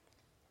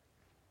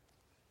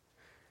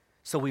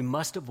 So we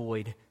must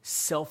avoid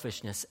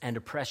selfishness and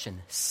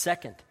oppression.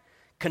 Second,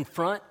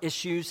 confront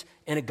issues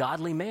in a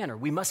godly manner.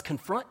 We must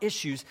confront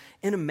issues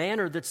in a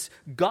manner that's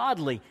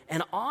godly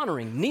and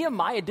honoring.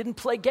 Nehemiah didn't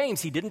play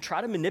games. He didn't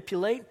try to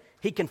manipulate.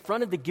 He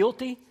confronted the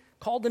guilty,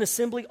 called an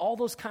assembly, all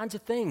those kinds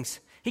of things.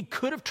 He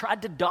could have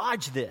tried to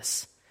dodge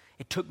this.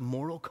 It took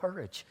moral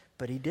courage,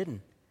 but he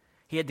didn't.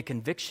 He had the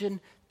conviction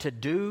to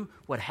do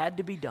what had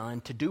to be done,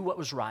 to do what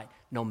was right,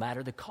 no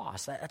matter the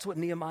cost. That's what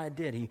Nehemiah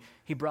did.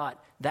 He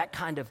brought that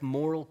kind of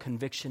moral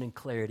conviction and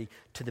clarity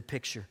to the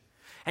picture.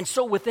 And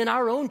so within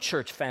our own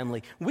church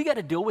family, we got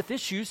to deal with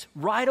issues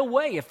right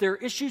away. If there are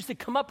issues that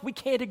come up, we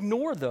can't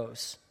ignore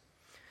those.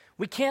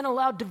 We can't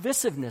allow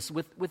divisiveness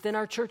within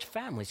our church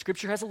family.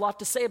 Scripture has a lot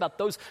to say about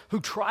those who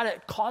try to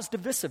cause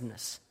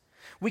divisiveness.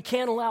 We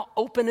can't allow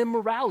open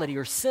immorality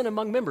or sin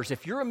among members.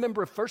 If you're a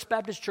member of First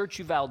Baptist Church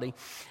Uvalde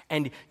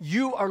and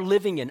you are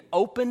living in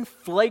open,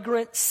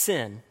 flagrant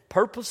sin,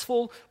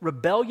 purposeful,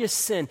 rebellious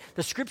sin,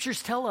 the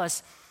scriptures tell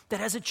us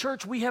that as a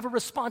church we have a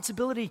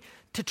responsibility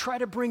to try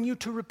to bring you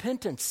to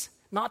repentance,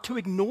 not to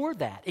ignore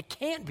that. It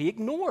can't be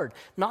ignored,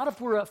 not if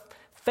we're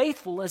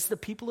faithful as the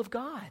people of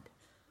God.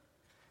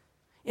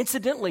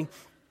 Incidentally,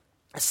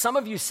 some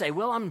of you say,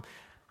 well, I'm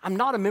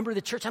not a member of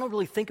the church. I don't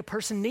really think a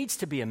person needs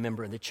to be a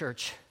member of the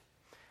church.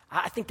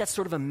 I think that's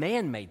sort of a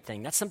man-made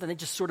thing. That's something they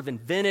just sort of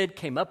invented,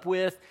 came up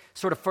with,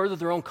 sort of furthered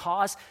their own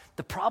cause.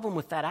 The problem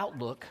with that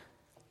outlook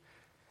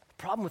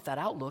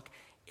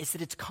is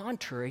that it's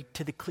contrary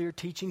to the clear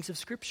teachings of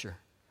Scripture.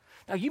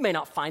 Now, you may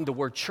not find the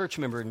word church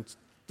member in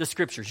the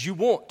Scriptures. You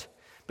won't.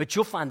 But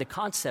you'll find the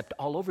concept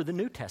all over the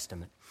New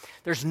Testament.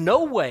 There's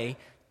no way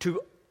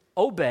to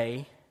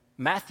obey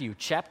Matthew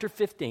chapter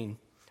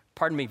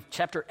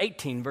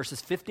 18,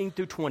 verses 15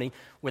 through 20,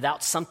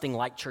 without something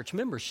like church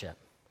membership.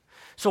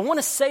 So I want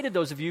to say to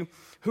those of you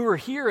who are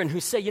here and who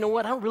say, you know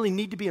what, I don't really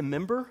need to be a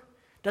member.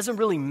 It doesn't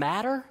really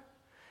matter.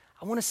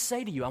 I want to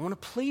say to you, I want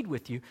to plead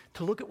with you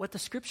to look at what the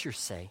scriptures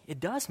say. It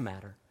does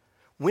matter.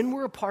 When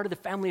we're a part of the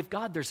family of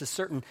God, there's a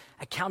certain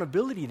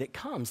accountability that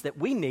comes that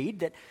we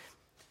need,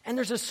 and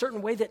there's a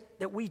certain way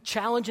that we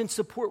challenge and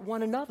support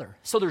one another.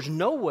 So there's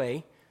no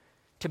way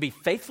to be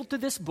faithful to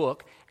this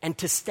book and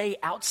to stay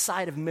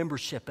outside of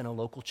membership in a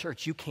local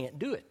church. You can't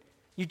do it.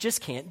 You just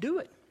can't do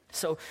it.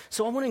 So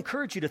I want to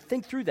encourage you to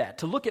think through that,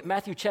 to look at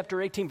Matthew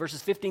chapter 18,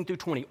 verses 15 through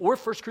 20, or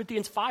 1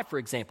 Corinthians 5, for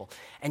example,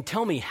 and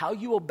tell me how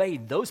you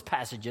obeyed those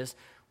passages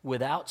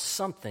without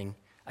something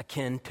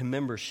akin to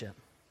membership.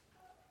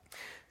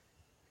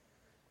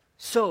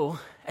 So,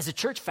 as a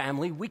church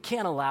family, we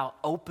can't allow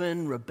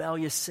open,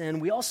 rebellious sin.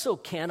 We also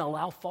can't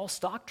allow false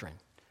doctrine.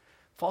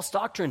 False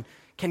doctrine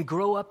can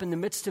grow up in the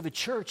midst of a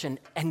church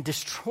and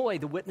destroy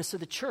the witness of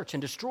the church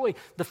and destroy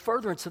the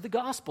furtherance of the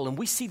gospel. And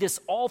we see this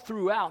all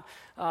throughout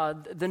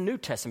the New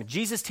Testament.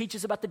 Jesus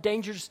teaches about the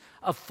dangers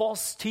of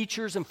false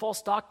teachers and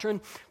false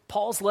doctrine.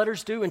 Paul's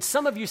letters do. And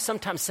some of you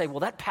sometimes say, well,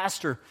 that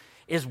pastor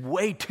is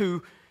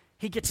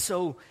he gets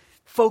so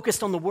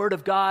focused on the Word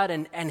of God,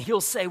 and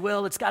he'll say,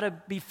 well, it's got to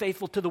be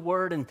faithful to the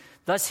Word, and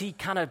thus he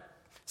kind of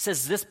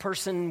says this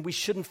person we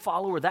shouldn't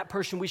follow or that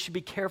person we should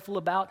be careful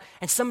about.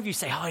 And some of you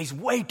say, oh, he's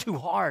way too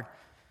hard.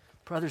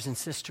 Brothers and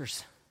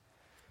sisters,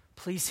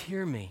 please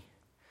hear me.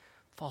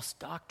 False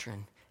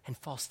doctrine and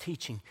false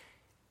teaching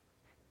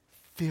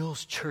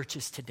fills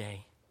churches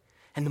today.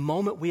 And the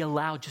moment we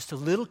allow just a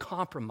little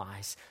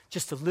compromise,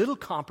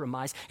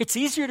 it's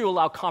easier to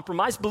allow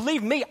compromise.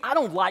 Believe me, I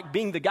don't like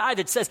being the guy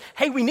that says,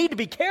 hey, we need to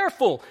be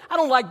careful. I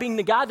don't like being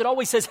the guy that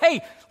always says,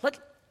 hey,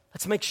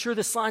 let's make sure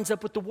this lines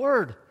up with the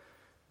Word.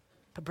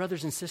 But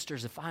brothers and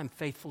sisters, if I'm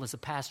faithful as a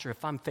pastor,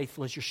 if I'm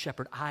faithful as your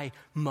shepherd, I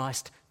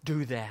must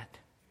do that.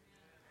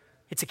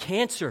 It's a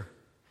cancer.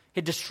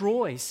 It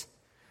destroys.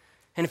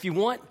 And if you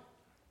want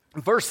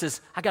verses,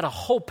 I got a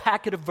whole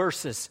packet of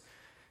verses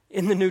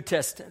in the New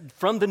Testament,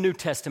 from the New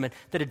Testament,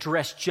 that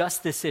address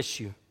just this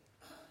issue.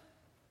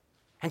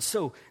 And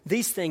so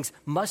these things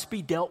must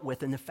be dealt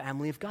with in the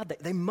family of God.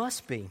 They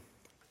must be.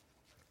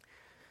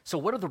 So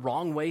what are the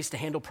wrong ways to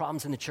handle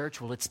problems in the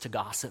church? Well, it's to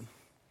gossip.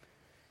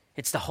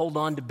 It's to hold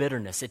on to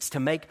bitterness. It's to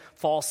make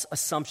false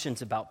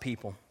assumptions about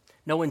people.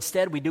 No,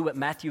 instead, we do what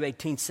Matthew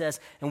 18 says,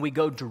 and we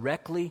go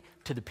directly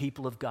to the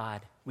people of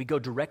God. We go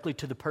directly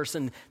to the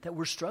person that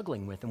we're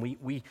struggling with, and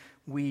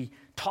we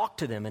talk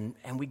to them,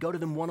 and we go to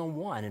them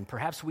one-on-one, and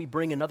perhaps we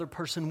bring another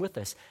person with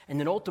us. And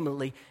then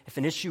ultimately, if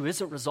an issue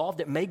isn't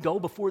resolved, it may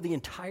go before the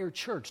entire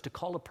church to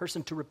call a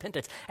person to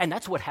repentance. And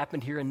that's what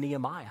happened here in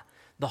Nehemiah.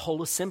 The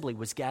whole assembly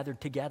was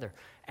gathered together,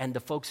 and the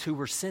folks who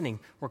were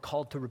sinning were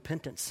called to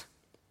repentance.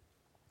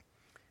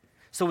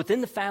 So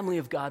within the family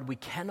of God, we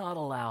cannot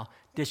allow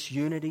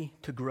disunity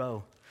to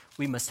grow.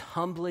 We must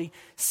humbly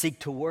seek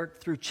to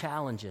work through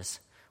challenges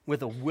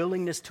with a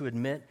willingness to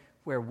admit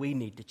where we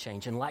need to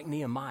change. And like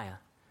Nehemiah,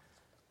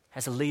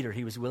 as a leader,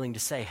 he was willing to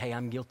say, hey,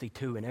 I'm guilty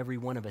too, and every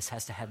one of us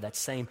has to have that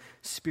same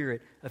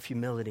spirit of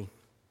humility.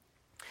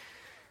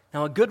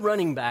 Now, a good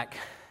running back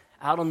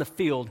out on the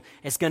field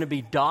is going to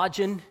be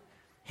dodging.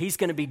 He's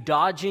going to be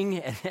dodging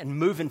and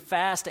moving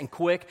fast and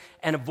quick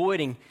and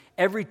avoiding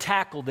every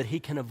tackle that he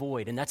can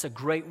avoid. And that's a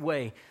great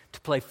way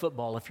to play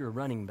football if you're a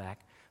running back.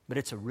 But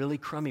it's a really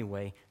crummy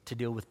way to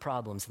deal with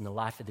problems in the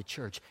life of the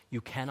church.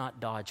 You cannot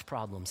dodge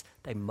problems.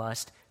 They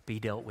must be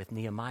dealt with.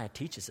 Nehemiah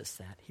teaches us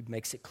that. He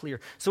makes it clear.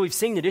 So we've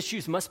seen that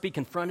issues must be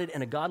confronted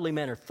in a godly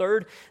manner.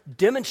 Third,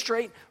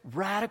 demonstrate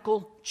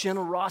radical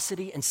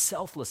generosity and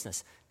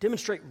selflessness.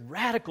 Demonstrate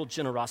radical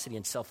generosity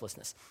and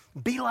selflessness.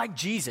 Be like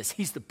Jesus.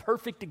 He's the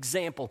perfect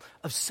example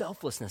of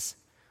selflessness.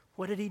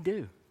 What did he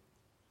do?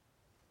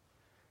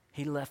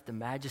 He left the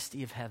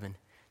majesty of heaven.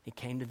 He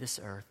came to this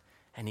earth,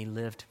 and he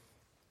lived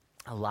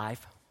a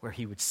life where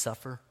he would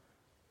suffer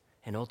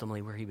and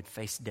ultimately where he would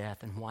face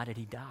death. And why did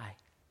he die?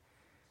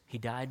 He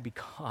died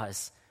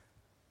because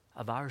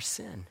of our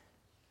sin.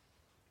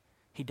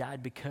 He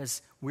died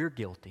because we're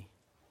guilty.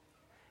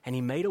 And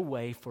he made a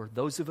way for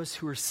those of us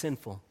who are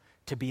sinful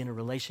to be in a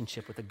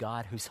relationship with a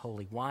God who's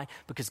holy. Why?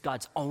 Because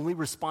God's only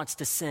response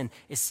to sin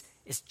is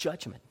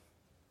judgment.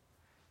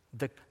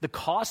 The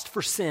cost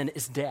for sin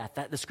is death.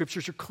 The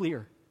scriptures are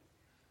clear.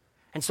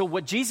 And so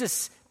what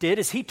Jesus did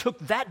is he took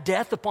that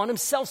death upon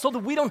himself so that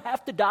we don't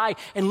have to die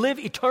and live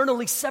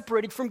eternally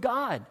separated from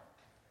God.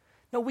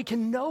 No, we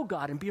can know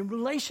God and be in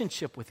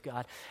relationship with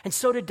God. And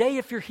so today,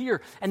 if you're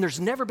here and there's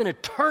never been a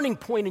turning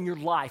point in your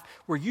life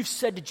where you've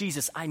said to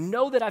Jesus, I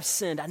know that I've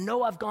sinned. I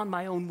know I've gone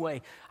my own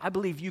way. I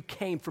believe you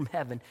came from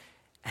heaven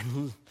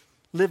and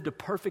lived a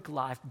perfect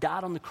life,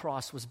 died on the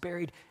cross, was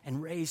buried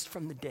and raised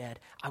from the dead.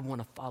 I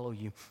want to follow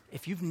you.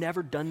 If you've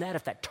never done that,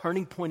 if that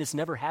turning point has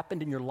never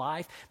happened in your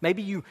life,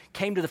 maybe you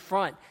came to the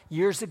front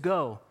years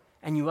ago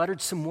and you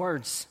uttered some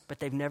words, but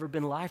they've never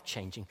been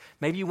life-changing.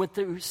 Maybe you went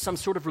through some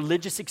sort of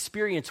religious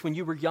experience when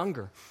you were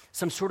younger,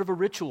 some sort of a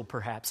ritual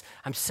perhaps.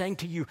 I'm saying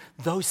to you,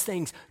 those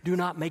things do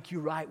not make you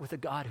right with a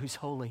God who's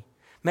holy.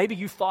 Maybe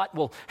you thought,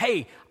 well,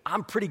 hey,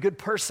 I'm a pretty good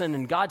person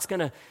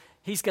and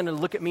He's going to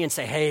look at me and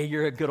say, hey,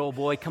 you're a good old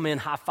boy. Come in,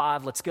 high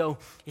five, let's go.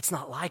 It's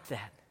not like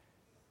that.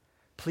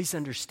 Please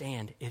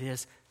understand, it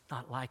is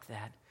not like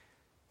that.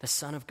 The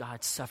Son of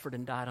God suffered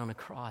and died on a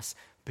cross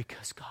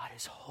because God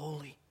is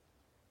holy.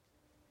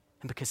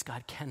 And because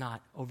God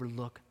cannot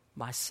overlook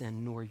my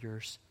sin nor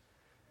yours.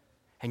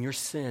 And your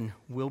sin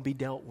will be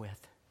dealt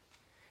with.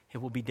 It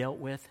will be dealt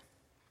with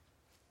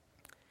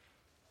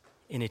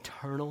in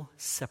eternal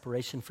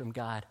separation from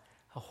God,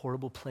 a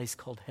horrible place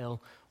called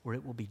hell, where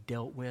it will be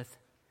dealt with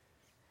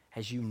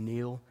as you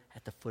kneel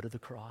at the foot of the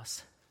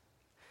cross.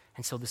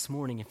 And so this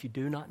morning, if you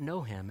do not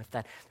know him, if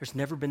there's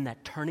never been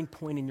that turning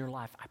point in your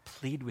life, I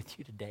plead with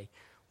you today,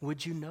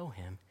 would you know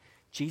him?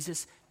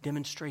 Jesus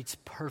demonstrates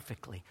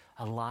perfectly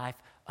a life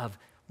of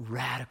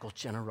radical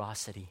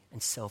generosity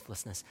and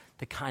selflessness,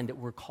 the kind that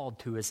we're called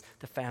to as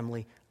the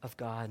family of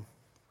God.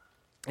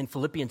 In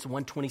Philippians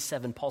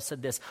 1:27, Paul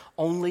said this,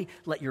 only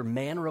let your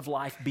manner of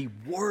life be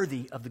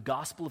worthy of the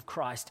gospel of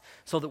Christ,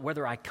 so that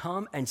whether I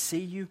come and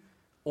see you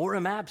or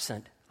am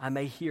absent, I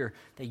may hear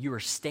that you are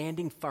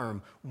standing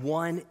firm,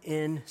 one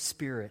in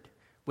spirit,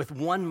 with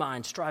one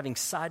mind, striving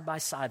side by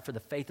side for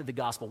the faith of the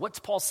gospel. What's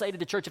Paul say to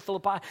the church of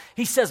Philippi?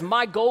 He says,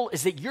 my goal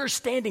is that you're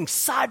standing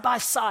side by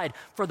side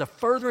for the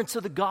furtherance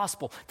of the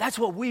gospel. That's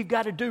what we've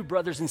got to do,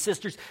 brothers and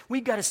sisters.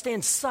 We've got to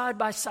stand side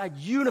by side,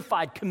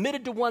 unified,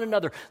 committed to one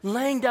another,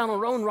 laying down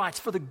our own rights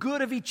for the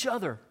good of each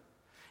other,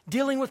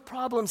 dealing with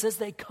problems as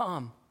they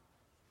come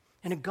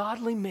in a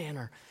godly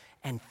manner,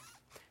 and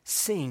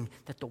seeing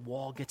that the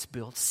wall gets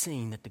built,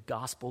 seeing that the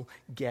gospel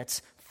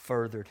gets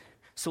furthered.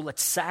 So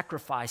let's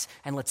sacrifice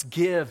and let's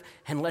give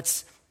and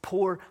let's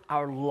pour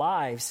our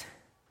lives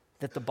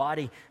that the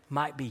body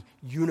might be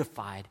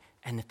unified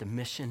and that the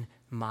mission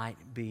might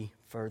be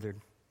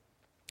furthered.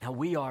 Now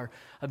we are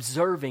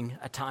observing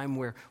a time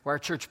where our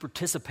church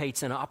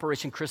participates in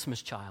Operation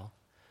Christmas Child.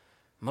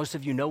 Most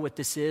of you know what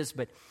this is,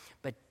 but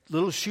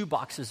little shoe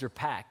boxes are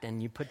packed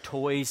and you put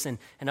toys and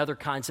other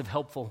kinds of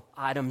helpful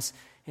items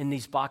in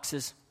these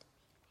boxes,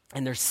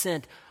 and they're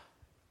sent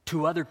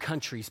to other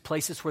countries,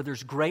 places where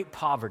there's great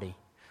poverty,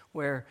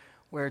 where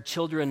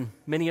children,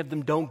 many of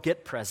them don't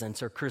get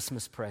presents or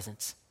Christmas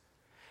presents.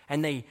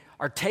 And they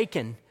are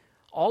taken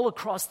all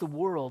across the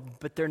world,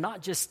 but they're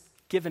not just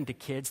given to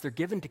kids, they're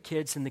given to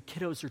kids and the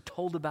kiddos are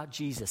told about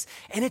Jesus.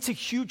 And it's a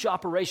huge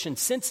operation.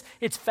 Since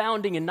its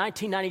founding in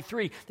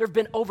 1993, there have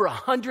been over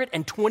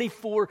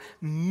 124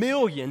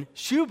 million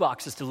shoe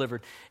boxes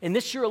delivered. And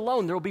this year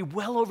alone, there will be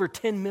well over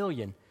 10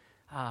 million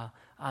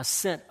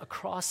sent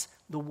across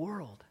the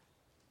world.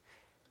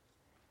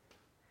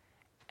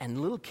 And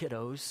little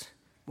kiddos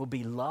will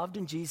be loved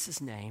in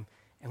Jesus' name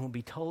and will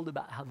be told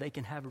about how they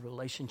can have a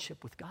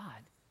relationship with God.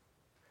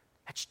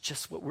 That's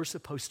just what we're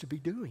supposed to be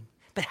doing.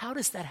 But how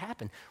does that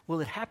happen?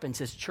 Well, it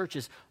happens as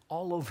churches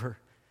all over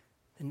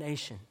the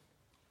nation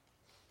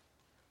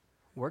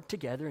work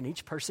together and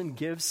each person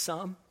gives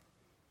some,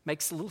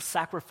 makes a little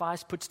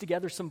sacrifice, puts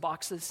together some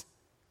boxes.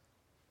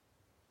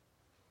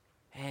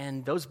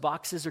 And those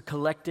boxes are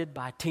collected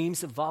by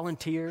teams of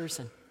volunteers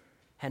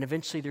and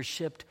eventually they're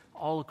shipped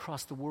all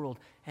across the world.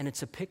 And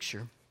it's a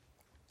picture,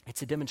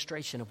 it's a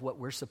demonstration of what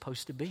we're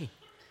supposed to be.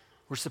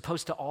 We're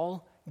supposed to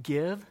all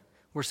give.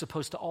 We're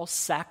supposed to all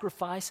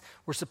sacrifice.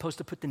 We're supposed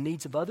to put the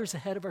needs of others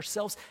ahead of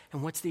ourselves.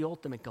 And what's the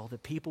ultimate goal?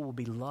 That people will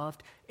be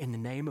loved in the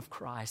name of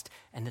Christ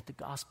and that the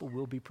gospel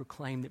will be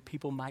proclaimed, that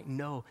people might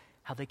know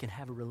how they can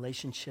have a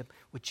relationship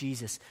with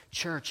Jesus.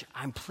 Church,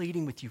 I'm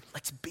pleading with you,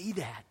 let's be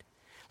that.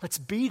 Let's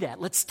be that.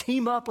 Let's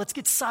team up. Let's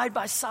get side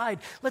by side.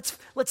 Let's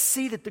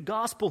see that the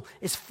gospel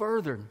is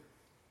furthered.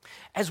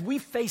 As we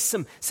face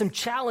some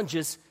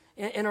challenges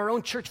in our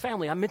own church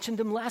family, I mentioned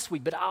them last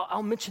week, but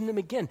I'll mention them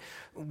again.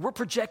 We're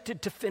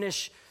projected to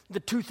finish the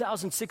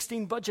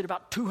 2016 budget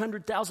about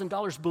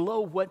 $200,000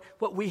 below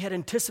what we had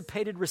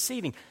anticipated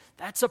receiving.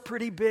 That's a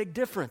pretty big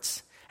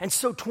difference. And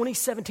so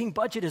 2017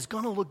 budget is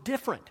going to look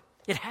different.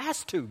 It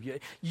has to.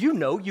 You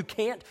know you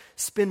can't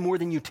spend more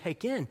than you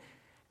take in.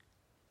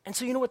 And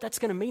so you know what that's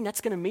going to mean?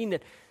 That's going to mean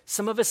that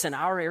some of us in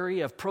our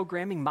area of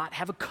programming might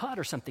have a cut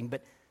or something.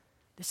 But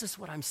this is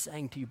what I'm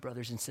saying to you,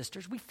 brothers and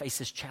sisters. We face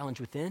this challenge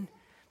within.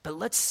 But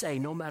let's say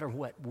no matter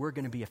what, we're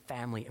going to be a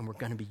family and we're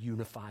going to be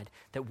unified.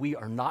 That we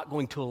are not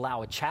going to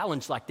allow a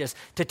challenge like this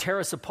to tear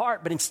us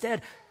apart, but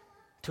instead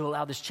to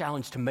allow this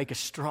challenge to make us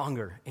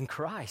stronger in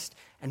Christ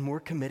and more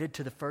committed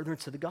to the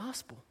furtherance of the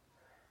gospel.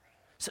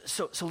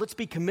 So let's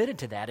be committed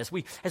to that as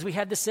we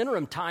have this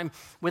interim time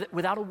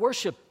without a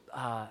worship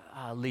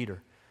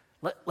leader.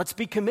 Let's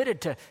be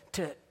committed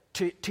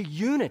to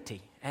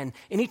unity. And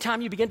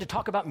anytime you begin to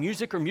talk about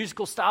music or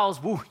musical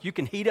styles, you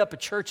can heat up a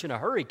church in a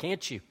hurry,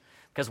 can't you?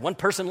 Because one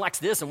person likes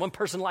this and one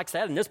person likes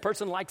that and this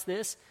person likes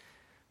this.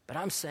 But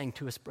I'm saying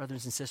to us,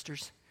 brothers and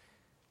sisters,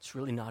 it's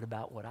really not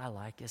about what I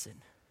like, is it?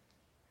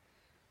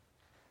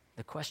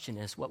 The question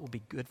is, what will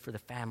be good for the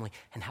family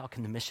and how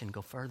can the mission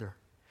go further?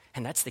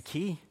 And that's the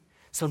key.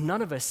 So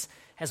none of us,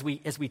 as we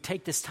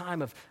take this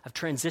time of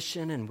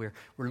transition and we're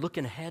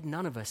looking ahead,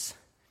 none of us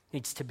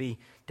needs to be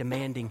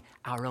demanding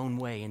our own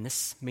way. And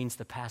this means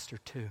the pastor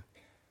too.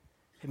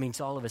 It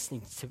means all of us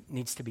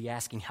needs to be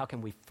asking, how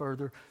can we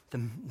further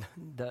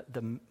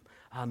the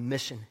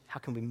mission? How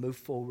can we move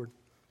forward?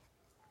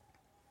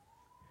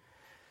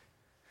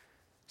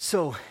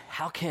 So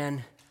how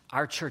can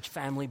our church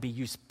family be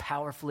used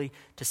powerfully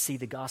to see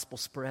the gospel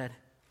spread?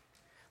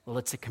 Well,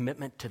 it's a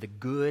commitment to the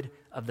good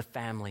of the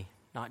family,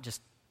 not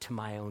just to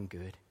my own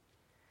good.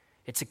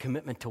 It's a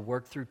commitment to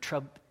work through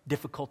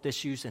difficult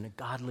issues in a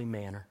godly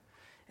manner.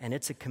 And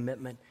it's a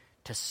commitment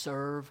to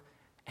serve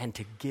and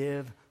to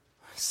give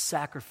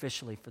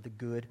sacrificially for the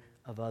good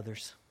of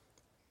others.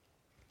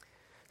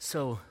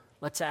 So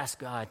let's ask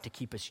God to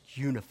keep us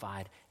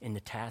unified in the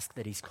task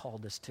that He's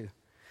called us to.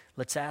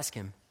 Let's ask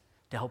Him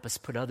to help us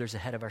put others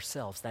ahead of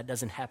ourselves. That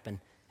doesn't happen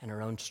in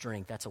our own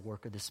strength. That's a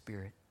work of the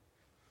Spirit.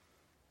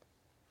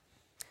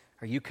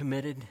 Are you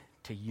committed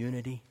to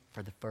unity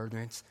for the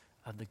furtherance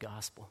of the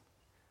gospel?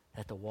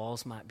 That the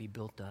walls might be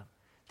built up,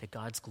 that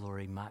God's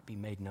glory might be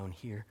made known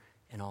here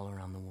and all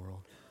around the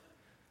world.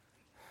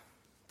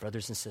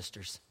 Brothers and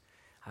sisters,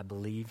 I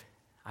believe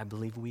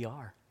we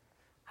are.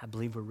 I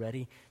believe we're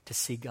ready to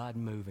see God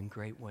move in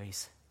great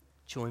ways.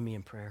 Join me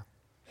in prayer.